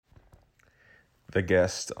The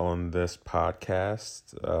guest on this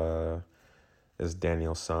podcast is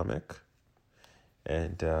Daniel Samik,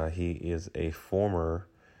 and he is a former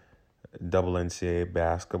double NCAA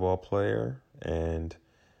basketball player and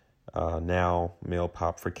now Male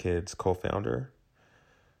Pop for Kids co-founder.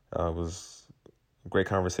 It was a great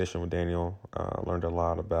conversation with Daniel. Learned a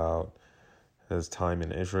lot about his time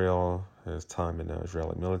in Israel, his time in the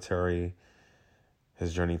Israeli military,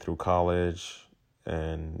 his journey through college,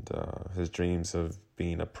 and his dreams of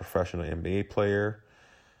being a professional NBA player.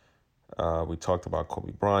 We talked about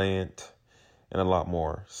Kobe Bryant and a lot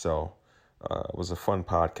more. So it was a fun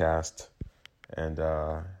podcast, and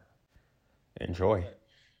enjoy.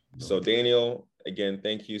 So Daniel, again,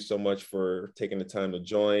 thank you so much for taking the time to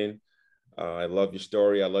join. I love your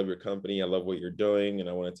story. I love your company. I love what you're doing, and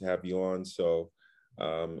I wanted to have you on. So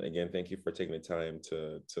again, thank you for taking the time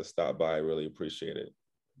to stop by. I really appreciate it.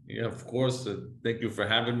 Yeah, of course. Thank you for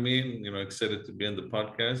having me. Excited to be on the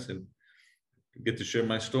podcast and get to share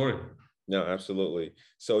my story. No, absolutely.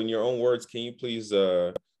 So in your own words, can you please,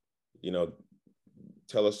 tell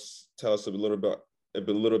us a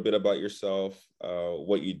little bit about yourself,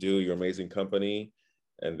 what you do, your amazing company,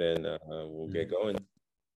 and then we'll get going.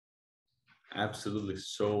 Absolutely.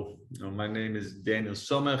 So, my name is Daniel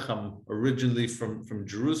Somech. I'm originally from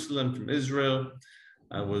Jerusalem, from Israel.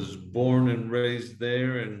 I was born and raised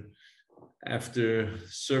there, and after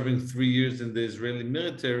serving 3 years in the Israeli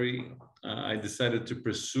military, I decided to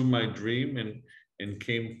pursue my dream and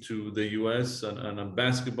came to the US on a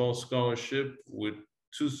basketball scholarship with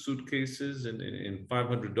 2 suitcases and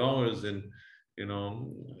 $500. And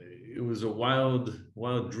it was a wild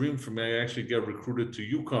dream for me. I actually got recruited to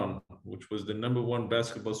UConn, which was the #1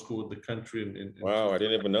 basketball school in the country. Wow, I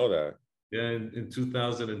didn't even know that. Yeah, in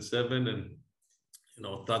 2007, and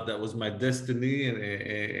thought that was my destiny,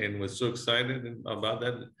 and was so excited about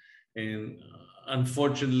that. And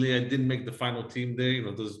unfortunately, I didn't make the final team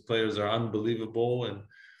there. Those players are unbelievable, and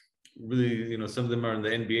really, some of them are in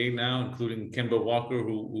the NBA now, including Kemba Walker,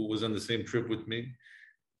 who was on the same trip with me.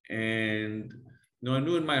 And I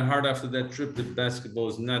knew in my heart after that trip that basketball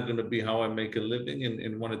is not going to be how I make a living,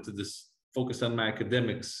 and wanted to just focus on my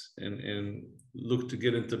academics and look to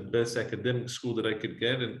get into the best academic school that I could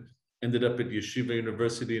get. And ended up at Yeshiva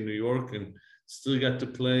University in New York, and still got to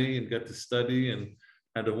play and got to study and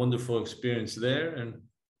had a wonderful experience there. And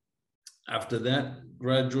after that,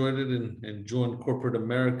 graduated and joined corporate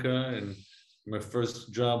America. And my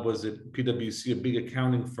first job was at PwC, a big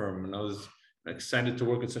accounting firm. And I was excited to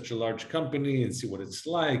work at such a large company and see what it's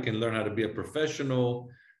like and learn how to be a professional.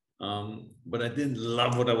 But I didn't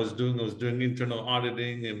love what I was doing. I was doing internal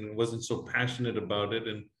auditing and wasn't so passionate about it,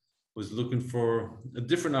 and was looking for a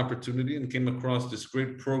different opportunity, and came across this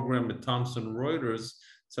great program at Thomson Reuters,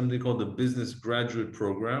 something called the Business Graduate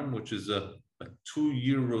Program, which is a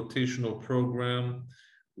 2-year rotational program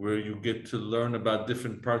where you get to learn about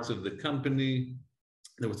different parts of the company.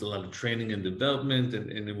 There was a lot of training and development,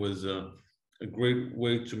 and it was a great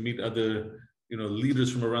way to meet other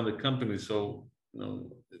leaders from around the company. So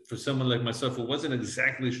for someone like myself who wasn't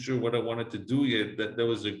exactly sure what I wanted to do yet, that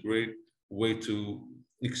was a great way to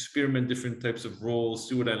experiment different types of roles,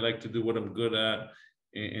 see what I like to do, what I'm good at,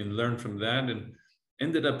 and learn from that. And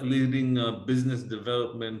ended up leading business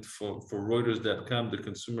development for Reuters.com, the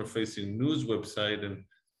consumer-facing news website. And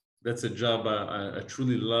that's a job I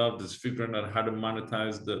truly loved, is figuring out how to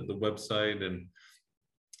monetize the website, and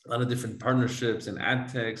a lot of different partnerships and ad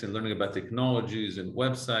techs, and learning about technologies and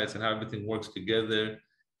websites and how everything works together.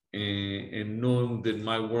 And knowing that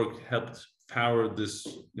my work helped power this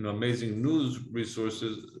amazing news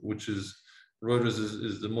resources, which is Reuters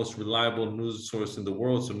is the most reliable news source in the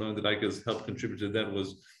world. So knowing that I could help contribute to that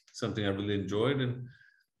was something I really enjoyed, and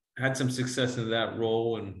had some success in that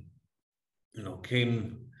role. And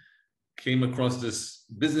came across this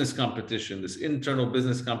business competition, this internal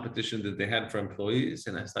business competition that they had for employees.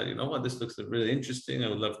 And I thought, this looks really interesting. I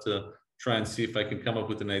would love to try and see if I can come up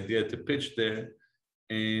with an idea to pitch there.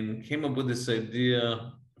 And came up with this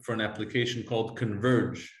idea for an application called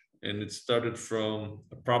Converge. And it started from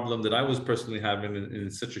a problem that I was personally having in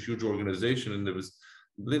such a huge organization. And I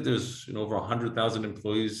believe there's over 100,000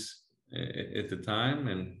 employees at the time.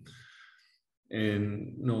 And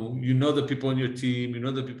the people on your team,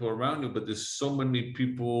 the people around you, but there's so many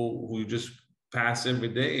people who you just pass every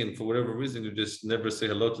day, and for whatever reason, you just never say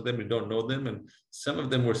hello to them. You don't know them. And some of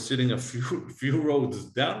them were sitting a few rows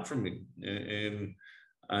down from me. And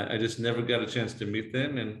I just never got a chance to meet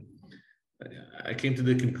them. And I came to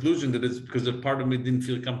the conclusion that it's because a part of me didn't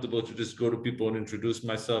feel comfortable to just go to people and introduce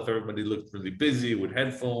myself. Everybody looked really busy with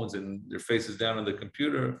headphones and their faces down on the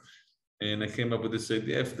computer. And I came up with this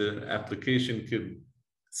idea: if the application could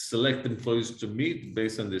select employees to meet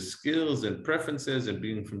based on their skills and preferences and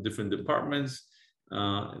being from different departments,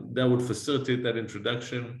 that would facilitate that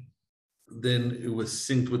introduction. Then it was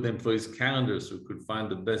synced with the employees' calendars, so we could find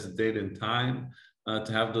the best date and time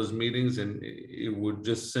to have those meetings, and it would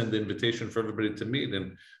just send the invitation for everybody to meet.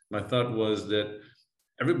 And my thought was that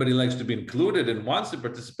everybody likes to be included and wants to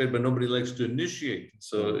participate, but nobody likes to initiate.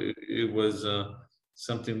 So it was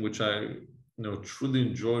something which I truly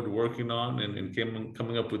enjoyed working on, and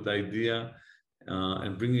coming up with the idea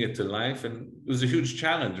and bringing it to life. And it was a huge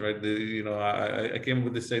challenge, right? I came up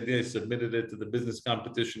with this idea, I submitted it to the business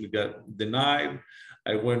competition, it got denied.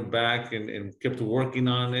 I went back and kept working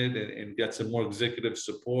on it and got some more executive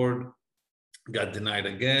support, got denied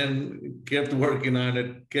again, kept working on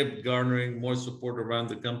it, kept garnering more support around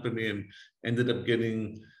the company, and ended up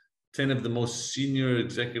getting 10 of the most senior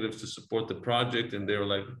executives to support the project. And they were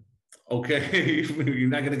like, okay, you're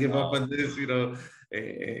not going to give up on this,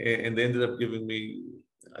 and they ended up giving me,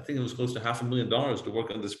 I think it was close to $500,000 to work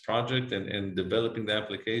on this project and developing the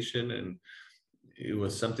application. And it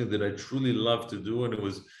was something that I truly loved to do. And it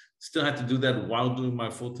was still had to do that while doing my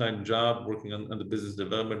full-time job, working on the business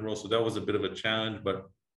development role. So that was a bit of a challenge, but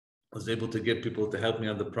I was able to get people to help me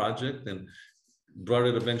on the project and brought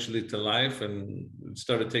it eventually to life, and it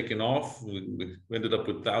started taking off. We ended up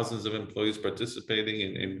with thousands of employees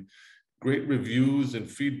participating and great reviews and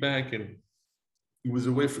feedback. And it was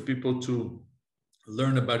a way for people to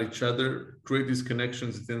learn about each other, create these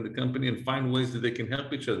connections within the company, and find ways that they can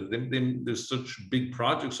help each other. There's such big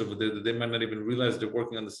projects over there that they might not even realize they're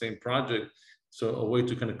working on the same project. So a way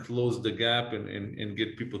to kind of close the gap and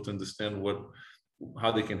get people to understand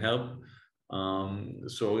how they can help.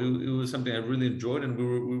 So it was something I really enjoyed, and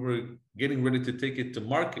we were getting ready to take it to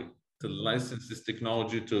market, to license this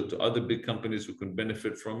technology to other big companies who can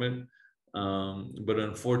benefit from it. But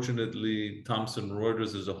unfortunately, Thomson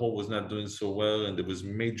Reuters as a whole was not doing so well, and there was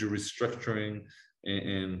major restructuring.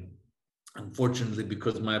 And unfortunately,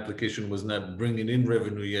 because my application was not bringing in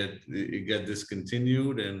revenue yet, it got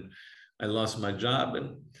discontinued, and I lost my job.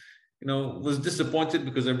 And was disappointed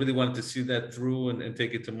because I really wanted to see that through and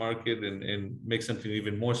take it to market and make something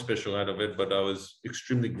even more special out of it. But I was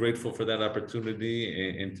extremely grateful for that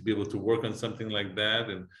opportunity and to be able to work on something like that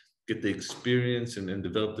and get the experience and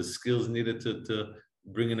develop the skills needed to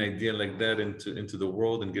bring an idea like that into the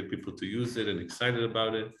world and get people to use it and excited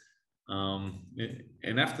about it.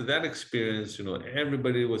 And after that experience,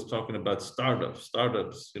 everybody was talking about startups,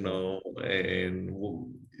 and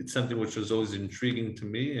it's something which was always intriguing to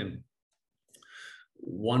me, and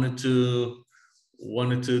wanted to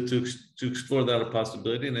explore that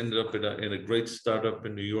possibility, and ended up in a great startup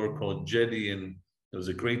in New York called Jetty. And there was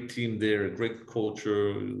a great team there, a great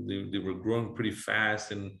culture. They were growing pretty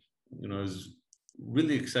fast, and it was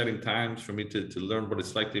really exciting times for me to learn what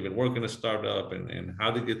it's like to even work in a startup and how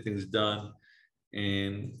to get things done.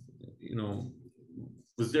 And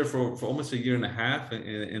was there for almost 1.5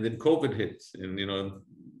 years, and then COVID hit, and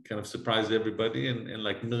kind of surprised everybody. And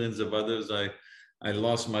like millions of others, I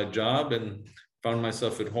lost my job and found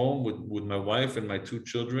myself at home with my wife and my 2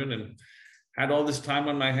 children, and had all this time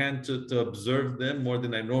on my hand to observe them more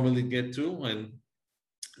than I normally get to, and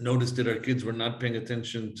noticed that our kids were not paying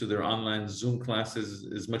attention to their online Zoom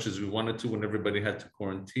classes as much as we wanted to when everybody had to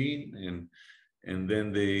quarantine. And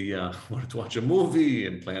then they wanted to watch a movie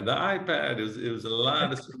and play on the iPad. It was a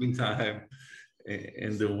lot of screen time.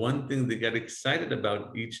 And the one thing they got excited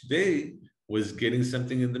about each day was getting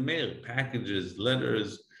something in the mail, packages,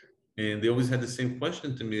 letters. And they always had the same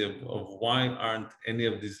question to me of why aren't any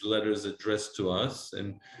of these letters addressed to us?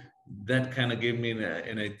 And that kind of gave me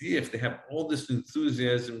an idea. If they have all this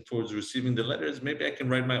enthusiasm towards receiving the letters, maybe I can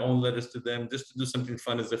write my own letters to them, just to do something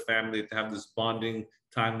fun as a family, to have this bonding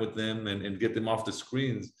time with them and get them off the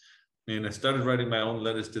screens. And I started writing my own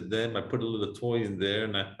letters to them. I put a little toy in there,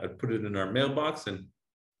 and I put it in our mailbox, and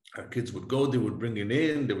our kids would go, they would bring it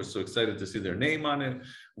in. They were so excited to see their name on it.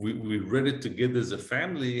 We read it together as a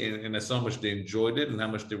family, and I saw how much they enjoyed it and how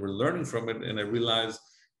much they were learning from it. And I realized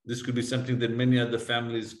this could be something that many other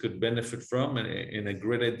families could benefit from, and a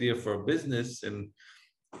great idea for a business, and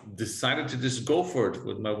decided to just go for it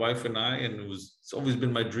with my wife and I. And it's always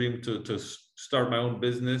been my dream to start my own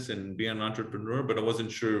business and be an entrepreneur, but I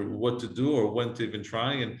wasn't sure what to do or when to even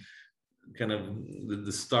try. And kind of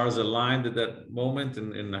the stars aligned at that moment,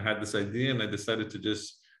 and I had this idea, and I decided to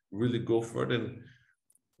just really go for it. And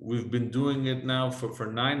we've been doing it now for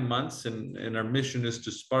 9 months, and our mission is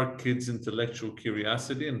to spark kids' intellectual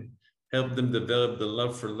curiosity and help them develop the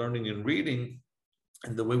love for learning and reading,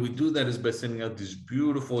 And the way we do that is by sending out these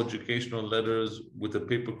beautiful educational letters with a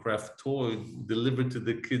papercraft toy delivered to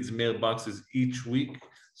the kids' mailboxes each week.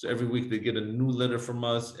 So every week they get a new letter from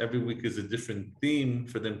us. Every week is a different theme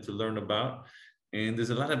for them to learn about. And there's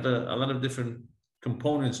a lot of different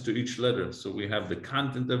components to each letter. So we have the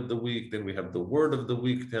content of the week, then we have the word of the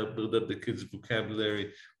week to help build up the kids'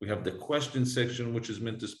 vocabulary. We have the question section, which is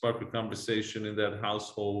meant to spark a conversation in that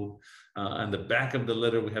household. On the back of the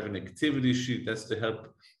letter, we have an activity sheet that's to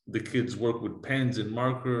help the kids work with pens and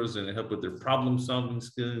markers and help with their problem solving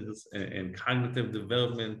skills and cognitive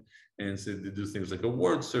development. And so they do things like a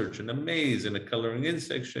word search and a maze and a coloring in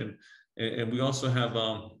section. And we also have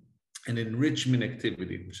an enrichment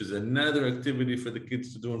activity, which is another activity for the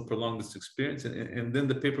kids to do and prolong this experience. And then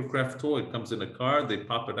the papercraft toy comes in a card, they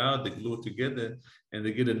pop it out, they glue it together, and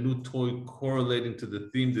they get a new toy correlating to the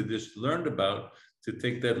theme they just learned about to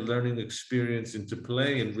take that learning experience into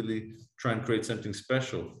play and really try and create something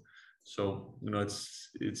special. So,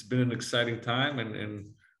 it's been an exciting time, and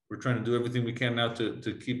we're trying to do everything we can now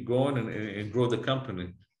to keep going and grow the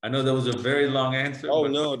company. I know that was a very long answer. Oh,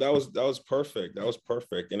 but no, that was perfect. That was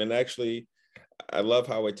perfect. And then actually, I love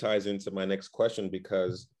how it ties into my next question,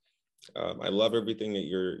 because I love everything that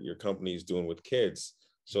your company is doing with kids.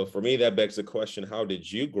 So for me, that begs the question: how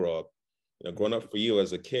did you grow up? Growing up for you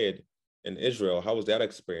as a kid in Israel, how was that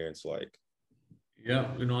experience like? Yeah,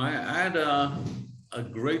 I had a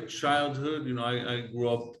great childhood. I grew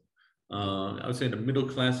up, I would say, in a middle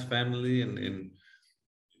class family, and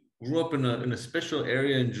grew up in a special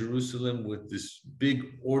area in Jerusalem with this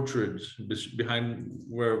big orchard behind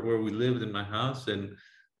where we lived in my house. And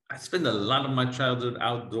I spent a lot of my childhood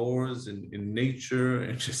outdoors in nature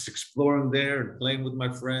and just exploring there and playing with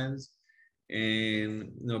my friends.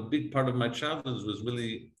 And a big part of my childhood was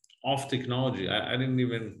really off technology. I didn't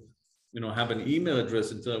even have an email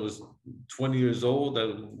address until I was 20 years old. I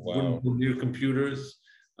wouldn't go near computers.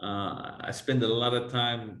 I spent a lot of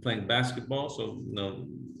time playing basketball, so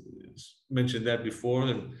mentioned that before,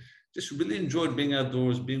 and just really enjoyed being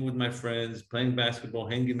outdoors, being with my friends, playing basketball,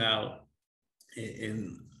 hanging out.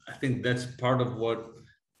 And I think that's part of what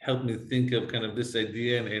helped me think of kind of this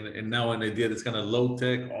idea, and now an idea that's kind of low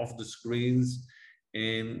tech, off the screens.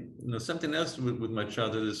 And something else with my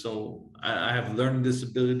childhood is, so I have learning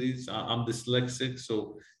disabilities. I'm dyslexic,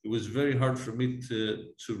 so it was very hard for me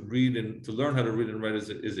to read and to learn how to read and write as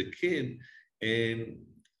a kid. And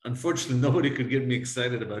unfortunately, nobody could get me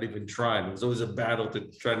excited about even trying. It was always a battle to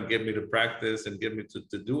try to get me to practice and get me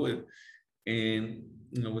to do it. And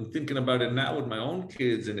when thinking about it now with my own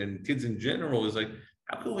kids and kids in general, is like,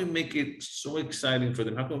 how can we make it so exciting for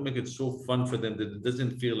them? How can we make it so fun for them that it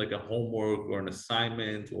doesn't feel like a homework or an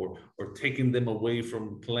assignment or taking them away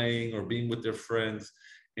from playing or being with their friends?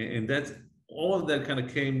 And that's all of that kind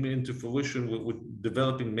of came into fruition with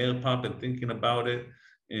developing MailPop and thinking about it.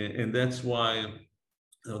 And that's why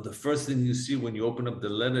the first thing you see when you open up the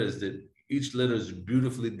letter is that each letter is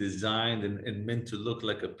beautifully designed and meant to look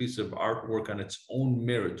like a piece of artwork on its own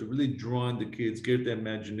merit, to really draw on the kids, get their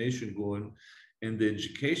imagination going. And the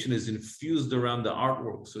education is infused around the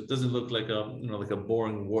artwork. So it doesn't look like a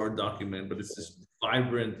boring Word document, but it's this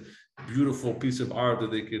vibrant, beautiful piece of art that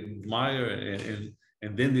they can admire.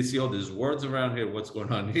 And then they see all these words around here, what's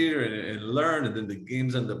going on here, and learn. And then the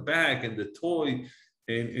games on the back and the toy.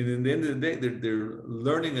 And in the end of the day, they're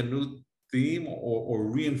learning a new theme or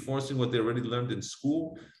reinforcing what they already learned in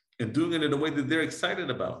school and doing it in a way that they're excited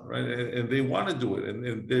about, right? And they want to do it.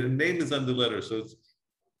 And their name is on the letter. So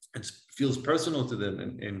it feels personal to them.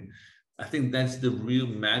 And I think that's the real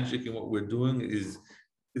magic in what we're doing is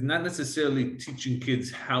not necessarily teaching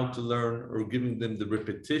kids how to learn or giving them the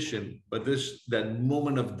repetition, but there's that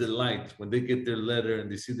moment of delight when they get their letter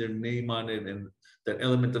and they see their name on it, and that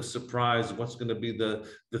element of surprise. What's going to be the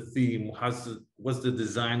theme? What's the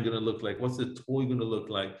design going to look like? What's the toy going to look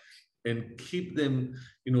like? And keep them,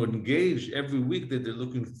 engaged every week, that they're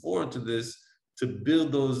looking forward to this, to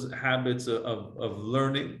build those habits of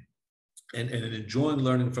learning and enjoying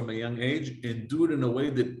learning from a young age, and do it in a way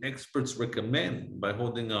that experts recommend, by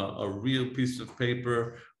holding a real piece of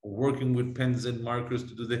paper, working with pens and markers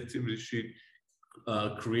to do the activity sheet,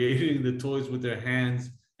 creating the toys with their hands,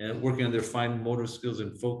 and working on their fine motor skills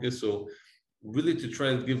and focus. So really to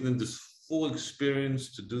try to give them this full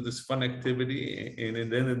experience to do this fun activity, and at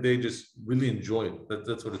the end of the day, just really enjoy it.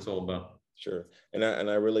 That's what it's all about. Sure. And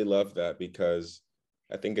I really love that, because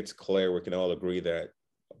I think it's clear we can all agree that,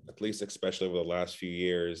 at least especially over the last few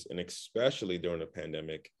years, and especially during the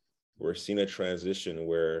pandemic, we're seeing a transition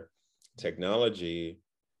where technology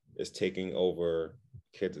is taking over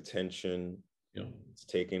kids' attention. Yeah. It's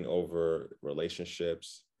taking over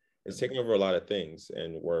relationships. it's taking over a lot of things,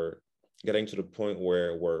 and we're getting to the point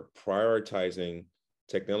where we're prioritizing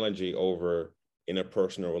technology over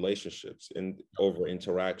interpersonal relationships and over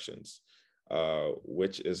interactions,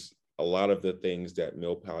 which is a lot of the things that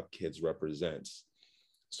Millpop Kids represents.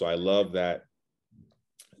 So I love that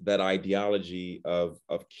ideology of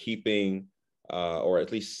keeping or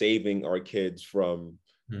at least saving our kids from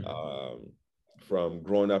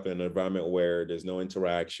growing up in an environment where there's no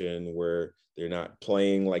interaction, where they're not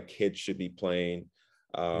playing like kids should be playing.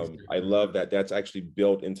 I love that that's actually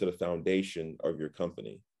built into the foundation of your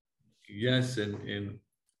company. Yes, and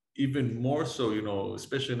even more so,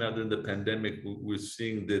 especially now during the pandemic, we're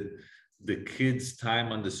seeing that the kids'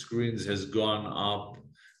 time on the screens has gone up.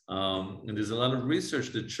 And there's a lot of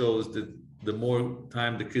research that shows that the more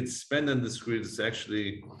time the kids spend on the screens, it's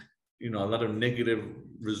actually, a lot of negative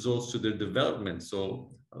results to their development.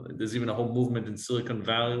 So there's even a whole movement in Silicon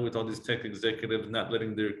Valley with all these tech executives not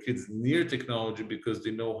letting their kids near technology because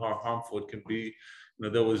they know how harmful it can be.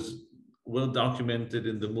 That was well documented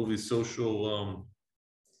in the movie Social,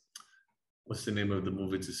 what's the name of the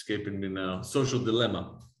movie? It's escaping me now. Social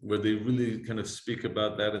Dilemma, where they really kind of speak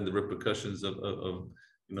about that and the repercussions of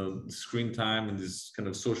screen time and these kind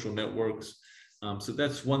of social networks. So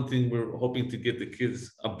that's one thing we're hoping to get the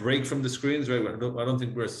kids a break from the screens, right? I don't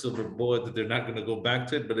think we're a silver bullet that they're not going to go back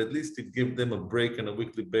to it, but at least to give them a break on a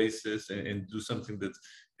weekly basis and do something that's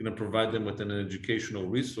going to provide them with an educational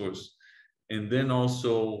resource. And then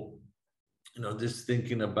also, just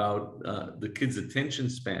thinking about the kids' attention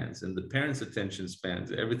spans and the parents' attention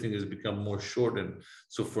spans, everything has become more shortened.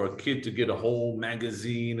 So for a kid to get a whole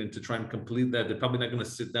magazine and to try and complete that, they're probably not going to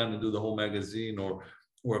sit down and do the whole magazine, or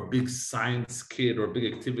a big science kit or a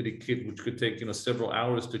big activity kit, which could take, several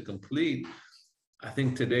hours to complete. I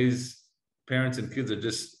think today's parents and kids are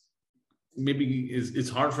just, maybe it's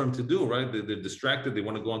hard for them to do, right? They're distracted. They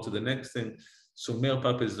want to go on to the next thing. So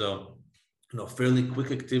Millpop is fairly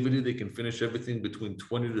quick activity. They can finish everything between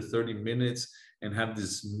 20 to 30 minutes and have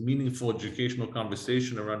this meaningful educational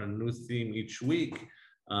conversation around a new theme each week,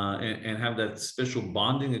 and have that special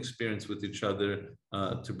bonding experience with each other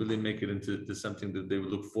to really make it into something that they would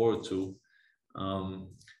look forward to.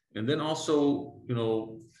 And then also,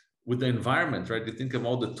 with the environment, right? You think of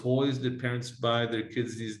all the toys that parents buy their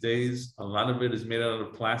kids these days. A lot of it is made out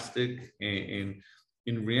of plastic, and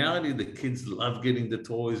in reality, the kids love getting the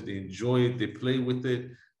toys. They enjoy it. They play with it.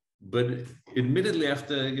 But admittedly,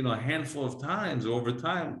 after a handful of times, over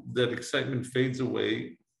time, that excitement fades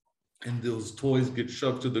away, and those toys get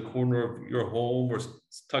shoved to the corner of your home or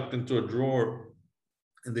tucked into a drawer,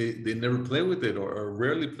 and they never play with it, or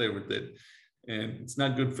rarely play with it. And it's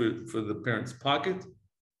not good for the parent's pocket.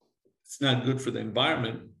 It's not good for the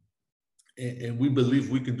environment. And we believe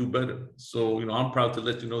we can do better. So, I'm proud to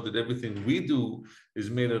let you know that everything we do is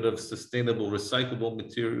made out of sustainable, recyclable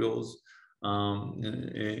materials.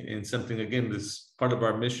 And something, again, this part of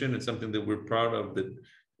our mission and something that we're proud of, that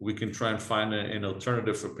we can try and find an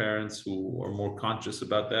alternative for parents who are more conscious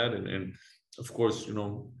about that. And of course,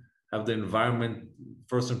 have the environment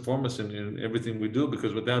first and foremost in everything we do,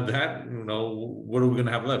 because without that, what are we going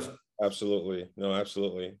to have left? Absolutely. No,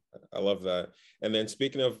 absolutely. I love that. And then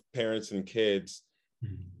speaking of parents and kids,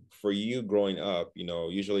 for you growing up,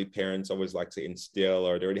 usually parents always like to instill,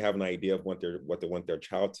 or they already have an idea of what they want their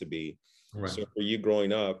child to be. Right. So for you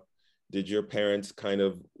growing up, did your parents kind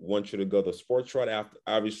of want you to go the sports route? After,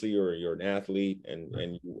 obviously you're an athlete,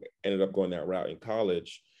 and you ended up going that route in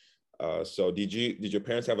college. So did your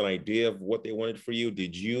parents have an idea of what they wanted for you?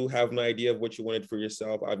 Did you have an idea of what you wanted for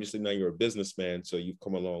yourself? Obviously now you're a businessman, so you've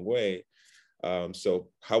come a long way. So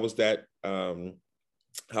how was that time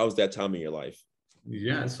in your life?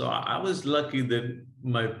 Yeah, so I was lucky that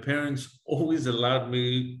my parents always allowed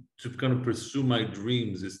me to kind of pursue my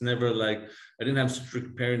dreams. It's never like, I didn't have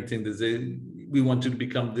strict parenting that say, we want you to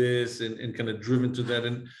become this, and kind of driven to that.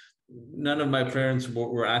 And none of my parents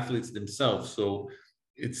were athletes themselves. So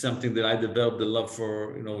it's something that I developed the love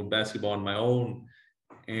for, basketball on my own.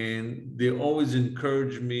 And they always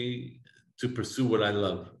encouraged me to pursue what I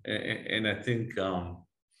love. And I think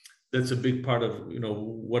that's a big part of,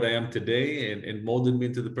 what I am today, and molded me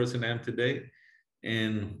into the person I am today.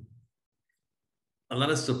 And a lot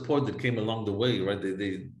of support that came along the way, right?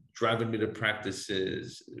 They driving me to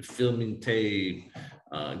practices, filming tape,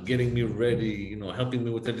 getting me ready, helping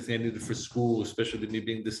me with everything I needed for school, especially me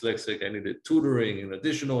being dyslexic. I needed tutoring and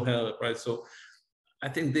additional help, right? So I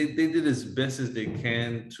think they did as best as they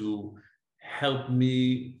can to help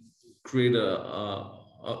me create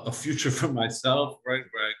a future for myself, right?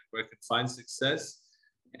 Where I could find success.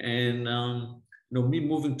 And, me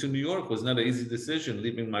moving to New York was not an easy decision,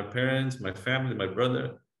 leaving my parents, my family, my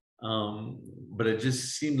brother. But it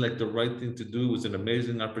just seemed like the right thing to do. It was an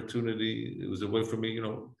amazing opportunity. It was a way for me,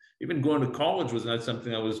 even going to college was not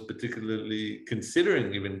something I was particularly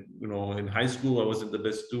considering. Even, in high school, I wasn't the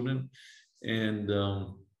best student. And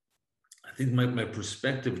I think my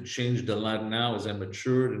perspective changed a lot now as I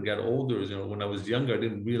matured and got older. When I was younger, I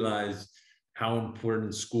didn't realize how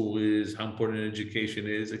important school is, how important education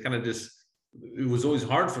is. It was always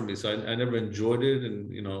hard for me. So I never enjoyed it.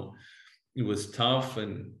 And, it was tough.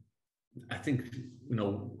 And I think,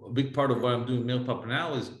 a big part of why I'm doing Male Papa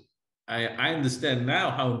now is I understand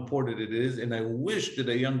now how important it is. And I wish that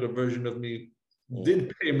a younger version of me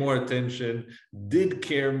did pay more attention, did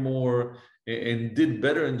care more, and did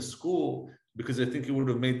better in school, because I think it would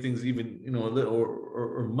have made things even, a little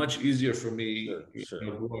or much easier for me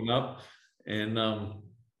growing up. And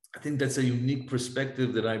I think that's a unique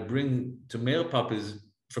perspective that I bring to Male Papa, is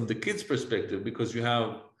from the kids' perspective, because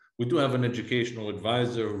we do have an educational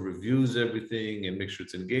advisor who reviews everything and makes sure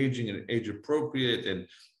it's engaging and age appropriate, and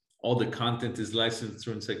all the content is licensed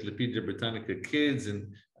through Encyclopedia Britannica Kids.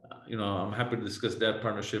 And I'm happy to discuss that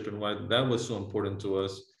partnership and why that was so important to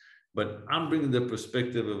us. But I'm bringing the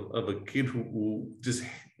perspective of a kid who just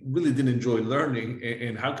really didn't enjoy learning,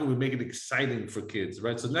 and how can we make it exciting for kids,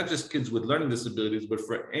 right? So not just kids with learning disabilities, but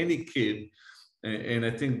for any kid. And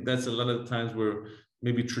I think that's a lot of the times where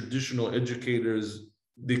maybe traditional educators,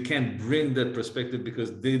 they can't bring that perspective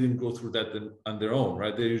because they didn't go through that on their own,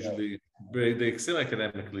 right? They excel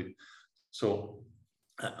academically. So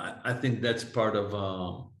I think that's part of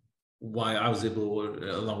why I was able,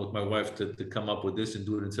 along with my wife, to come up with this and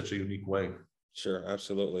do it in such a unique way. Sure,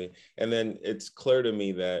 absolutely. And then it's clear to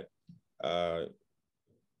me that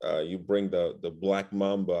you bring the Black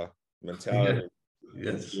Mamba mentality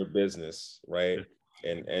into your business, right?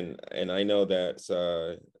 And I know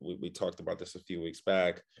that we talked about this a few weeks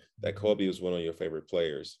back, that Kobe was one of your favorite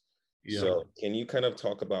players. So can you kind of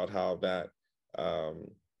talk about how that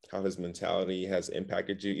how his mentality has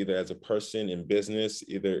impacted you, either as a person in business,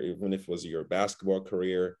 even if it was your basketball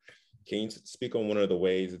career? Can you speak on one of the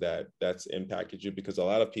ways that that's impacted you? Because a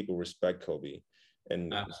lot of people respect Kobe,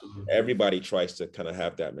 and everybody tries to kind of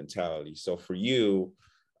have that mentality. So for you,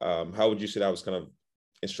 how would you say that was kind of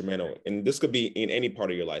instrumental? And this could be in any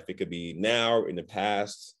part of your life. It could be now or in the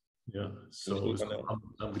past. Yeah. So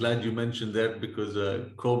I'm glad you mentioned that, because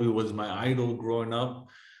Kobe was my idol growing up.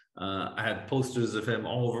 I had posters of him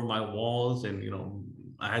all over my walls, and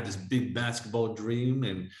I had this big basketball dream,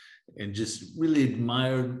 and just really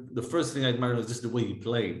admired. The first thing I admired was just the way he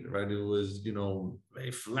played, right? It was,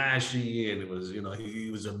 very flashy, and it was, he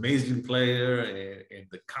was an amazing player, and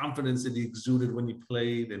the confidence that he exuded when he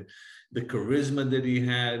played, and the charisma that he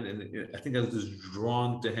had. And I think I was just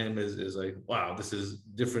drawn to him as like, wow, this is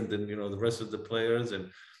different than, the rest of the players, and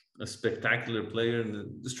a spectacular player,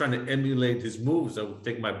 and just trying to emulate his moves. I would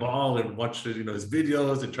take my ball and watch, his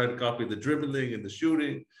videos and try to copy the dribbling and the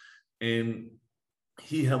shooting. And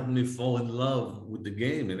he helped me fall in love with the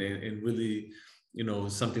game, and really,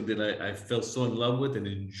 something that I fell so in love with and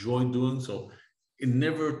enjoyed doing. So it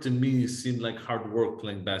never, to me, seemed like hard work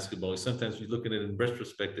playing basketball. Sometimes you look at it in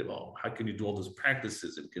retrospective, oh, how can you do all those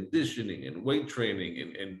practices and conditioning and weight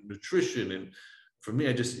training and nutrition? And for me,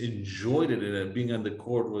 I just enjoyed it. And being on the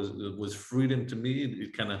court was freedom to me.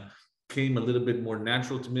 It kind of came a little bit more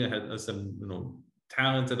natural to me. I had some,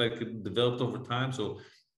 talent that I could develop over time. So,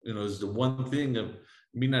 it's the one thing of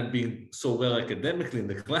me not being so well academically in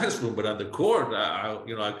the classroom, but on the court,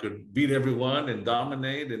 I could beat everyone and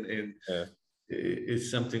dominate, and it's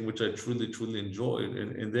something which I truly, truly enjoyed.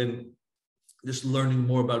 And then just learning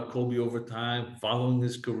more about Kobe over time, following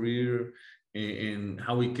his career, and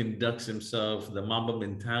how he conducts himself, the Mamba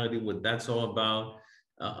mentality, what that's all about,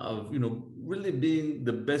 of really being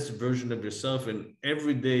the best version of yourself, and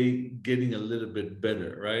every day getting a little bit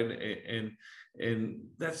better, right? And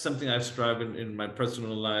that's something I strive in my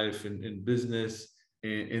personal life and in business,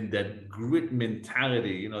 and that grit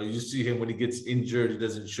mentality. You see him when he gets injured, he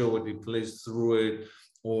doesn't show it, he plays through it.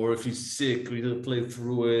 Or if he's sick, he doesn't play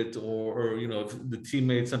through it. Or if the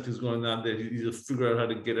teammates, something's going on there, he'll figure out how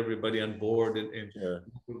to get everybody on board and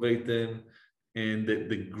motivate them. And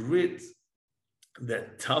the grit,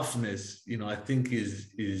 that toughness, I think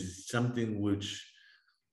is something which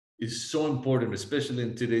is so important, especially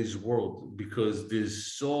in today's world, because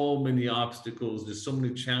there's so many obstacles, there's so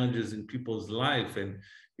many challenges in people's life, and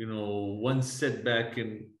one setback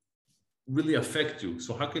can really affect you.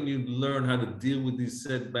 So how can you learn how to deal with these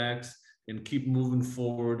setbacks and keep moving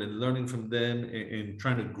forward and learning from them, and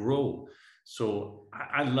trying to grow? So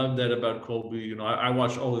I love that about Kobe. I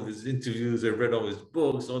watched all of his interviews, I read all his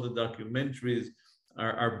books, all the documentaries.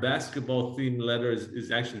 our basketball theme letter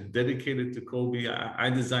is actually dedicated to Kobe. I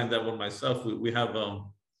designed that one myself. We have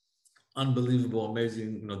unbelievable,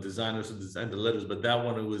 amazing, designers who designed the letters, but that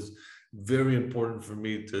one, it was very important for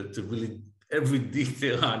me to really every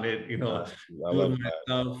detail on it, I do love it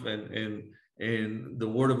myself. And the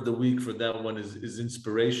word of the week for that one is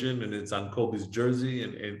inspiration, and it's on Kobe's jersey.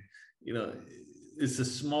 And you know, it's a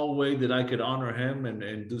small way that I could honor him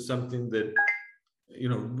and do something that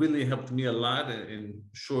really helped me a lot, and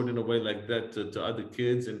showed in a way like that to other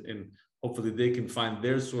kids, and hopefully they can find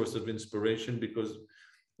their source of inspiration. Because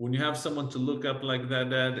when you have someone to look up like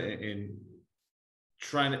that, and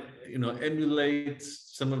trying to emulate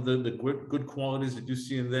some of the good qualities that you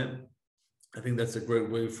see in them, I think that's a great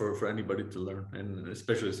way for anybody to learn, and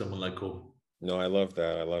especially someone like Kobe. No, I love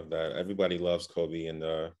that. I love that. Everybody loves Kobe, and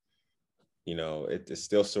it's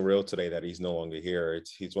still surreal today that he's no longer here.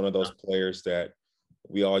 He's one of those players that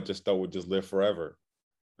we all just thought would just live forever.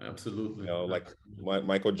 Absolutely. Like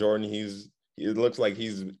Michael Jordan, it looks like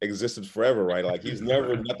he's existed forever, right? Like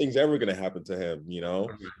nothing's ever going to happen to him,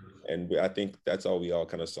 And I think that's all we all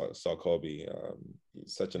kind of saw Kobe.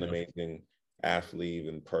 He's such an amazing athlete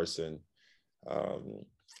and person.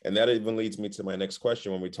 And that even leads me to my next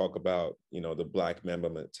question when we talk about, the Black Mamba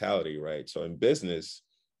mentality, right? So in business,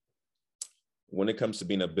 when it comes to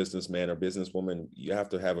being a businessman or businesswoman, you have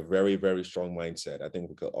to have a very, very strong mindset. I think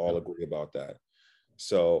we could all agree about that.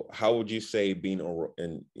 So how would you say being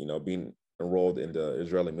enrolled in the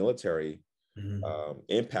Israeli military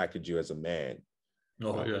impacted you as a man?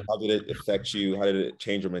 How did it affect you? How did it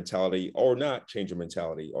change your mentality or not change your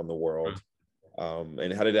mentality on the world?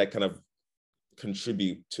 And how did that kind of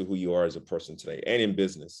contribute to who you are as a person today and in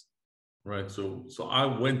business? Right. So I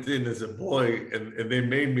went in as a boy, and they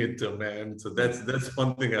made me into a man. So that's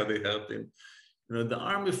one thing how they helped him. The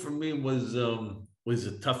army for me was a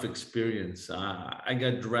tough experience. I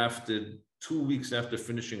got drafted 2 weeks after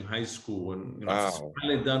finishing high school, and Wow.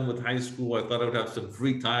 finally done with high school. I thought I would have some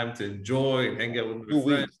free time to enjoy and hang out with my friends.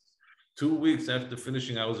 Weeks. 2 weeks after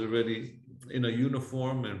finishing, I was already in a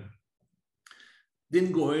uniform, and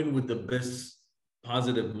didn't go in with the best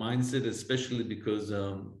positive mindset, especially because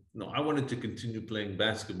I wanted to continue playing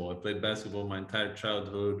basketball. I played basketball my entire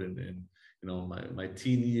childhood and my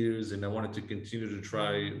teen years, and I wanted to continue to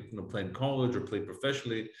try play in college or play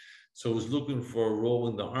professionally. So I was looking for a role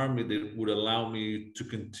in the army that would allow me to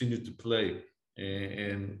continue to play,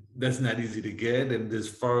 and that's not easy to get, and there's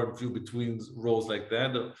far and few between roles like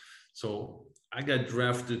that. So I got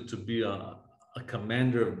drafted to be a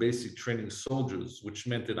commander of basic training soldiers, which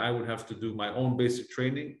meant that I would have to do my own basic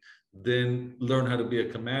training, then learn how to be a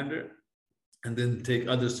commander, and then take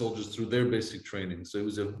other soldiers through their basic training. So it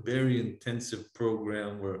was a very intensive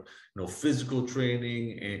program where, physical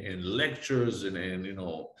training and lectures and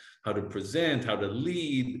how to present, how to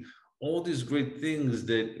lead, all these great things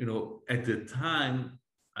that, at the time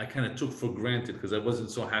I kind of took for granted because I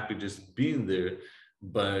wasn't so happy just being there.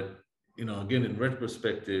 But, again, in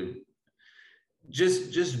retrospective,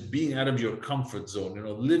 just being out of your comfort zone,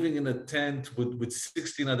 living in a tent with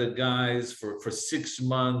 16 other guys for 6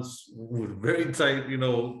 months with very tight,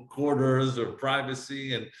 quarters or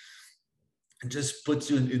privacy, and it just puts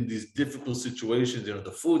you in these difficult situations.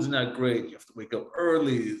 The food's not great. You have to wake up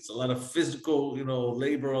early. It's a lot of physical,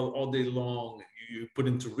 labor all day long. You put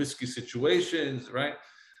into risky situations, right?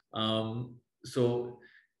 So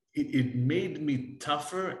it made me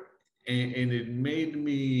tougher, and it made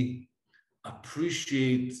me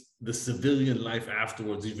appreciate the civilian life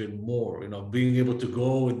afterwards even more, being able to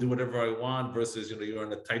go and do whatever I want versus, you're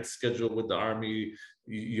on a tight schedule with the army.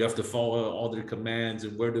 You have to follow all their commands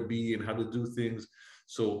and where to be and how to do things.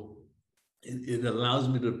 So it allows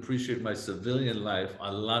me to appreciate my civilian life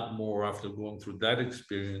a lot more after going through that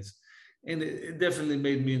experience. And it definitely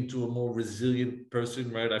made me into a more resilient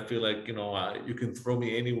person, right? I feel like, you can throw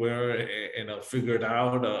me anywhere and I'll figure it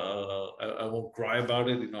out. I won't cry about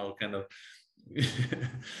it, kind of,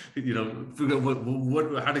 figure out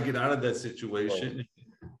how to get out of that situation.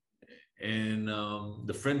 And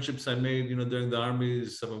the friendships I made, during the army,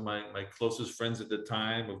 some of my closest friends at the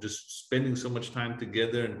time, of just spending so much time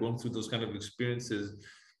together and going through those kind of experiences,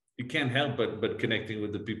 you can't help but connecting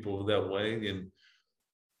with the people that way. And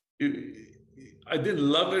I didn't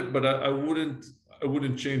love it, but I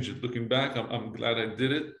wouldn't change it. Looking back, I'm glad I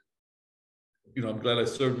did it. I'm glad I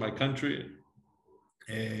served my country,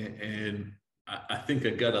 and I think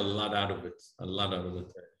I got a lot out of it.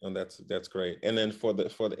 And that's great. And then for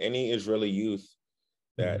any Israeli youth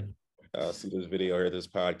that see this video or this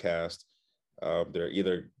podcast, they're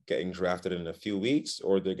either getting drafted in a few weeks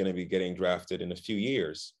or they're going to be getting drafted in a few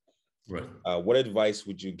years. Right. What advice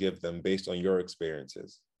would you give them based on your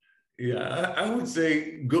experiences? Yeah, I would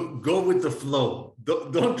say go with the flow.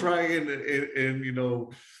 Don't try and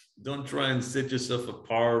don't try and set yourself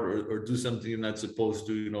apart or do something you're not supposed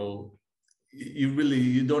to.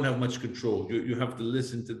 You don't have much control. You have to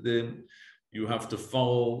listen to them. You have to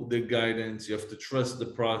follow their guidance. You have to trust the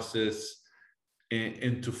process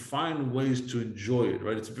and to find ways to enjoy it,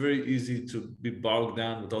 right? It's very easy to be bogged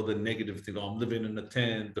down with all the negative things. Oh, I'm living in a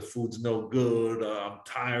tent, the food's no good, I'm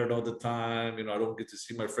tired all the time, I don't get to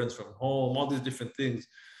see my friends from home, all these different things.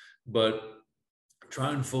 But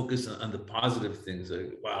try and focus on the positive things.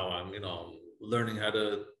 Like, wow, I'm, learning how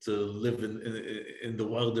to live in the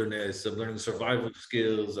wilderness. I'm learning survival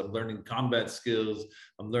skills. I'm learning combat skills.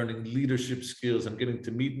 I'm learning leadership skills. I'm getting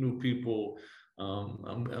to meet new people.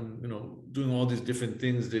 I'm doing all these different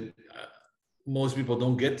things that most people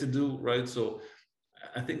don't get to do, right? So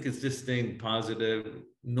I think it's just staying positive,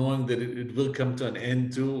 knowing that it will come to an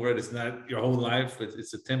end too, right? It's not your whole life.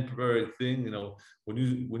 It's a temporary thing.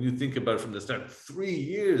 When you think about it from the start, 3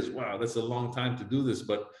 years, wow, that's a long time to do this.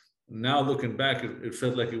 But now looking back, it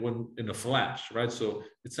felt like it went in a flash, right? So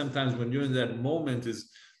it's sometimes when you're in that moment is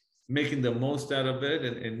making the most out of it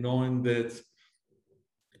and knowing that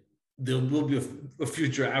there will be a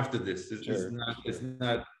future after this.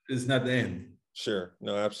 It's not the end. Sure.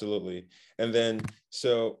 No, absolutely. And then,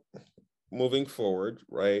 so moving forward,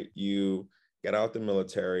 right, you get out the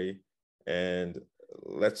military, and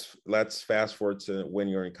let's fast forward to when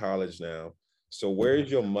you're in college now. So where is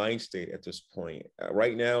your mind state at this point?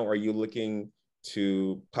 Right now, are you looking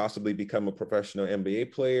to possibly become a professional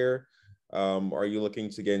NBA player? Are you looking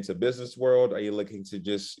to get into business world? Are you looking to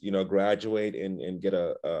just, graduate and get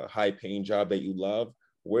a high paying job that you love?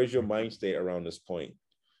 Where's your mind state around this point?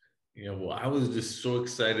 Well, I was just so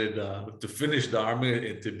excited to finish the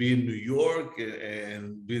army and to be in New York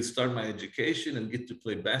and start my education and get to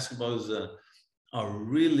play basketball. It was a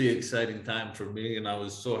really exciting time for me, and I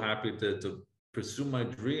was so happy to pursue my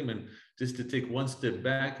dream and just to take one step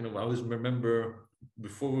back. I always remember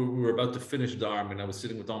before we were about to finish the army, and I was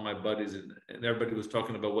sitting with all my buddies, and everybody was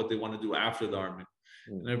talking about what they want to do after the army.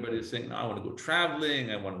 And everybody was saying, no, I want to go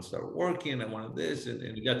traveling, I want to start working, I want this. And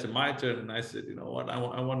it got to my turn, and I said, you know what, I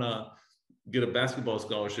want to get a basketball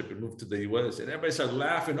scholarship and move to the US. And everybody started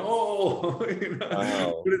laughing. Oh,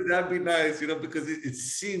 Wow. wouldn't that be nice? Because it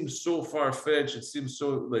seems so far-fetched. It seems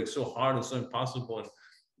so hard and so impossible. And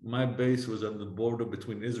my base was on the border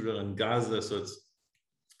between Israel and Gaza. So it's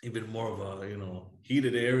even more of a,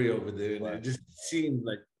 heated area over there. And it just seemed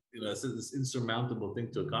like, it's this insurmountable thing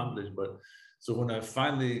to accomplish. But so when I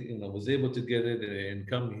finally, was able to get it and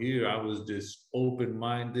come here, I was just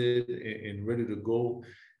open-minded and ready to go.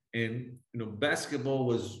 And, basketball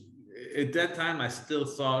was, at that time, I still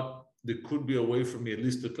thought there could be a way for me at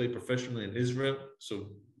least to play professionally in Israel. So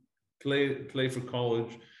play for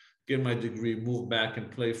college, get my degree, move back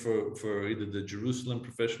and play for either the Jerusalem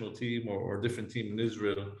professional team or a different team in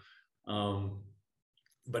Israel.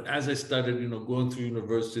 But as I started, going through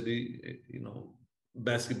university,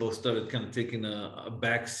 basketball started kind of taking a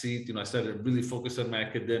back seat. I started really focus on my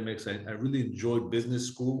academics. I really enjoyed business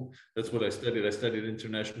school. That's what I studied. I studied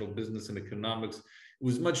international business and economics. It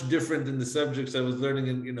was much different than the subjects I was learning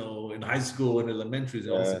in high school and elementary.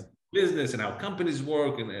 Business and how companies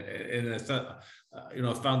work. And I thought,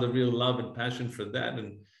 I found a real love and passion for that.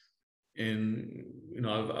 And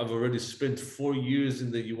I've already spent 4 years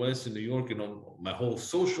in the US, in New York. My whole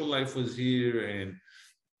social life was here, and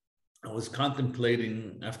I was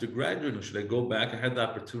contemplating after graduating, should I go back? I had the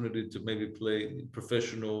opportunity to maybe play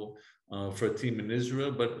professional for a team in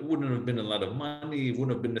Israel, but it wouldn't have been a lot of money. It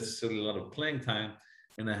wouldn't have been necessarily a lot of playing time.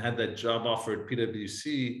 And I had that job offer at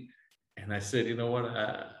PwC. And I said, you know what?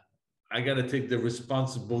 I got to take the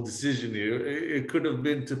responsible decision here. It could have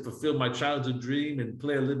been to fulfill my childhood dream and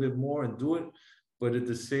play a little bit more and do it. But at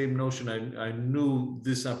the same notion, I knew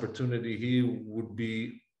this opportunity here would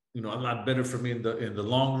be a lot better for me in the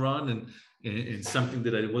long run, and something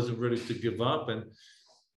that I wasn't ready to give up, and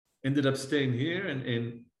ended up staying here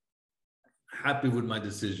and happy with my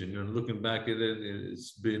decision. Looking back at it,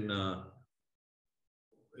 it's been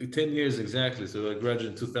 10 years exactly. So I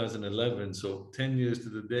graduated in 2011. So 10 years to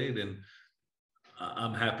the date, and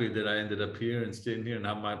I'm happy that I ended up here and staying here, and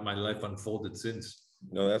how my life unfolded since.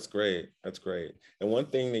 No, that's great. That's great. And one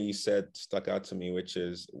thing that you said stuck out to me, which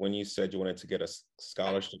is when you said you wanted to get a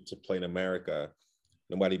scholarship to play in America,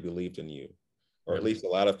 nobody believed in you, or at least a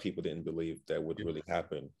lot of people didn't believe that would really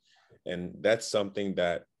happen. And that's something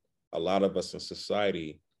that a lot of us in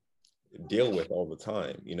society deal with all the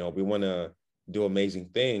time. We want to do amazing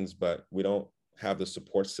things, but we don't have the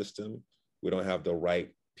support system. We don't have the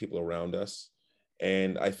right people around us.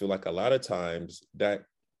 And I feel like a lot of times that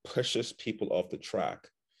pushes people off the track.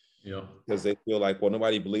 Yeah. Because they feel like, well,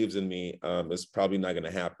 nobody believes in me. It's probably not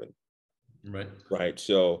going to happen. Right. Right.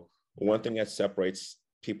 So one thing that separates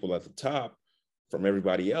people at the top from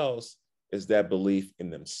everybody else is that belief in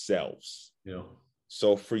themselves. Yeah.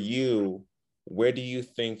 So for you, where do you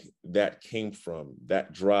think that came from?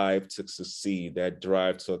 That drive to succeed, that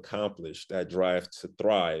drive to accomplish, that drive to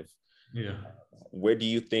thrive. Yeah. Where do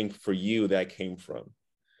you think for you that came from?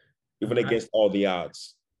 Even against all the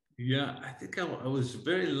odds. Yeah, I think I was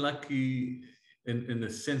very lucky in the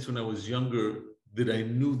sense when I was younger that I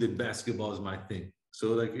knew that basketball was my thing. So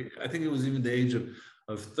like, I think it was even the age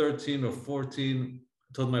of 13 or 14,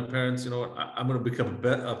 I told my parents, you know what, I'm going to become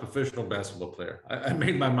a professional basketball player. I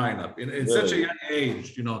made my mind up in really? Such a young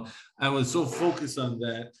age, you know, I was so focused on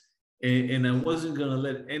that. And I wasn't going to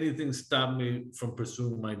let anything stop me from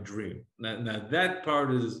pursuing my dream. Now that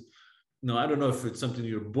part is, no, I don't know if it's something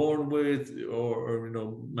you're born with or you know,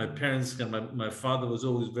 my parents, my father was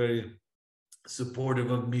always very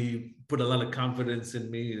supportive of me, put a lot of confidence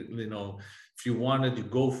in me. You know, if you want it, you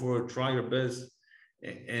go for it, try your best.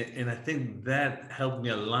 And I think that helped me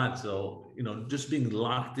a lot. So, you know, just being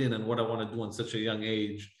locked in on what I want to do at such a young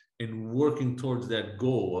age and working towards that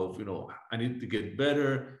goal of, you know, I need to get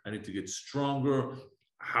better, I need to get stronger.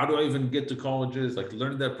 How do I even get to colleges? Like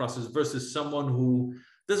learning that process versus someone who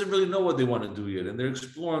doesn't really know what they want to do yet, and they're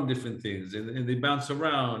exploring different things, and they bounce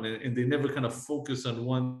around, and they never kind of focus on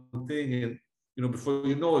one thing, and you know, before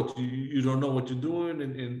you know it, you don't know what you're doing,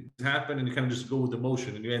 and it happens, and you kind of just go with the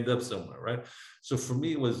motion, and you end up somewhere, right? So for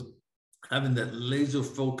me, it was having that laser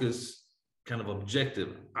focus kind of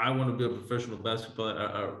objective. I want to be a professional basketball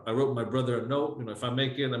player. I wrote my brother a note, you know, if I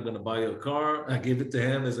make it, I'm going to buy you a car. I gave it to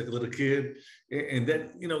him as like a little kid, and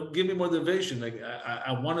that, you know, give me motivation. Like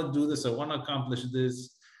I want to do this. I want to accomplish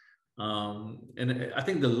this. And I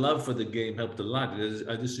think the love for the game helped a lot.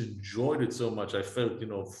 I just enjoyed it so much. I felt, you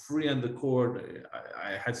know, free on the court.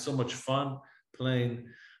 I had so much fun playing.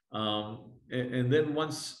 And then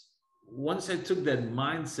once I took that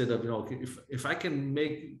mindset of, you know, if I can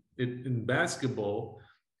make it in basketball,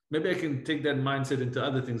 maybe I can take that mindset into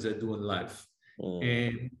other things I do in life.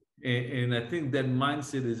 And I think that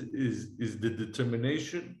mindset is the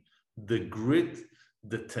determination, the grit,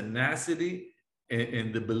 the tenacity,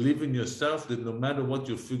 and the belief in yourself that no matter what,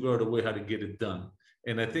 you'll figure out a way how to get it done.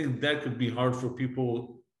 And I think that could be hard for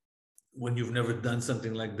people when you've never done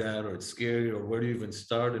something like that, or it's scary, or where do you even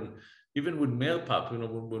start? And even with Male Pop, you know,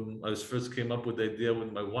 when I first came up with the idea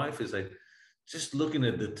with my wife, is like just looking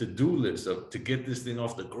at the to-do list of to get this thing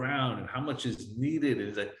off the ground and how much is needed.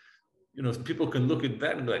 It's like, you know, people can look at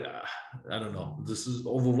that and be like, I don't know, this is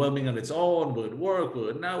overwhelming on its own. Will it work? Will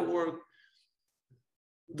it not work?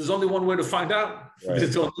 There's only one way to find out. Right.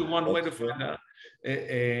 There's only one way to find out.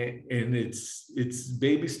 And it's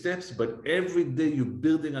baby steps, but every day you're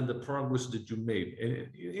building on the progress that you made. And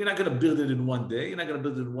you're not going to build it in one day. You're not going to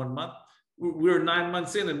build it in 1 month. We're 9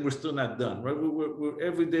 months in and we're still not done, right? We're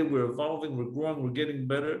every day we're evolving, we're growing, we're getting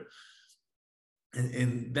better.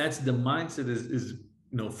 And that's the mindset is,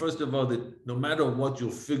 you know, first of all, that no matter what,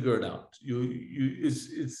 you'll figure it out.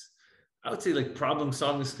 It's I would say like problem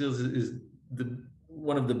solving skills is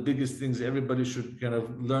one of the biggest things everybody should kind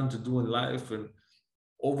of learn to do in life, and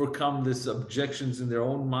overcome these objections in their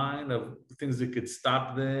own mind of things that could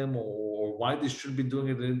stop them or why they should be doing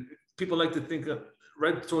it. And people like to think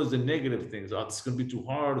right towards the negative things. Oh, it's going to be too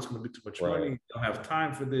hard. It's going to be too much money. I don't have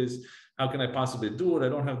time for this. How can I possibly do it? I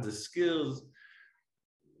don't have the skills.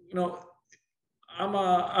 You know, I'm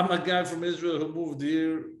a guy from Israel who moved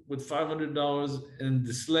here with $500 and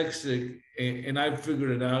dyslexic, and I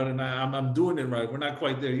figured it out, and I'm doing it right. We're not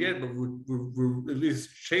quite there yet, but we're at least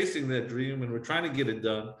chasing that dream, and we're trying to get it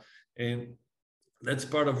done. And that's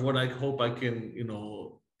part of what I hope I can, you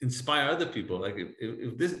know, inspire other people. Like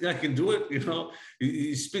if this guy can do it, you know,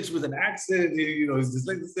 he speaks with an accent, you know, he's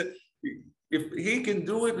dyslexic. If he can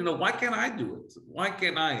do it, you know, why can't I do it? Why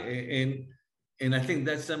can't I? And I think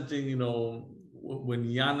that's something, you know, when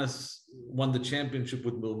Giannis won the championship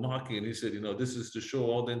with Milwaukee, and he said, you know, this is to show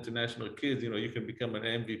all the international kids, you know, you can become an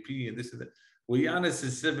MVP and this and that. Well, Giannis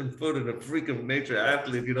is 7 foot and a freak of nature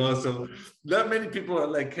athlete, you know, so not many people are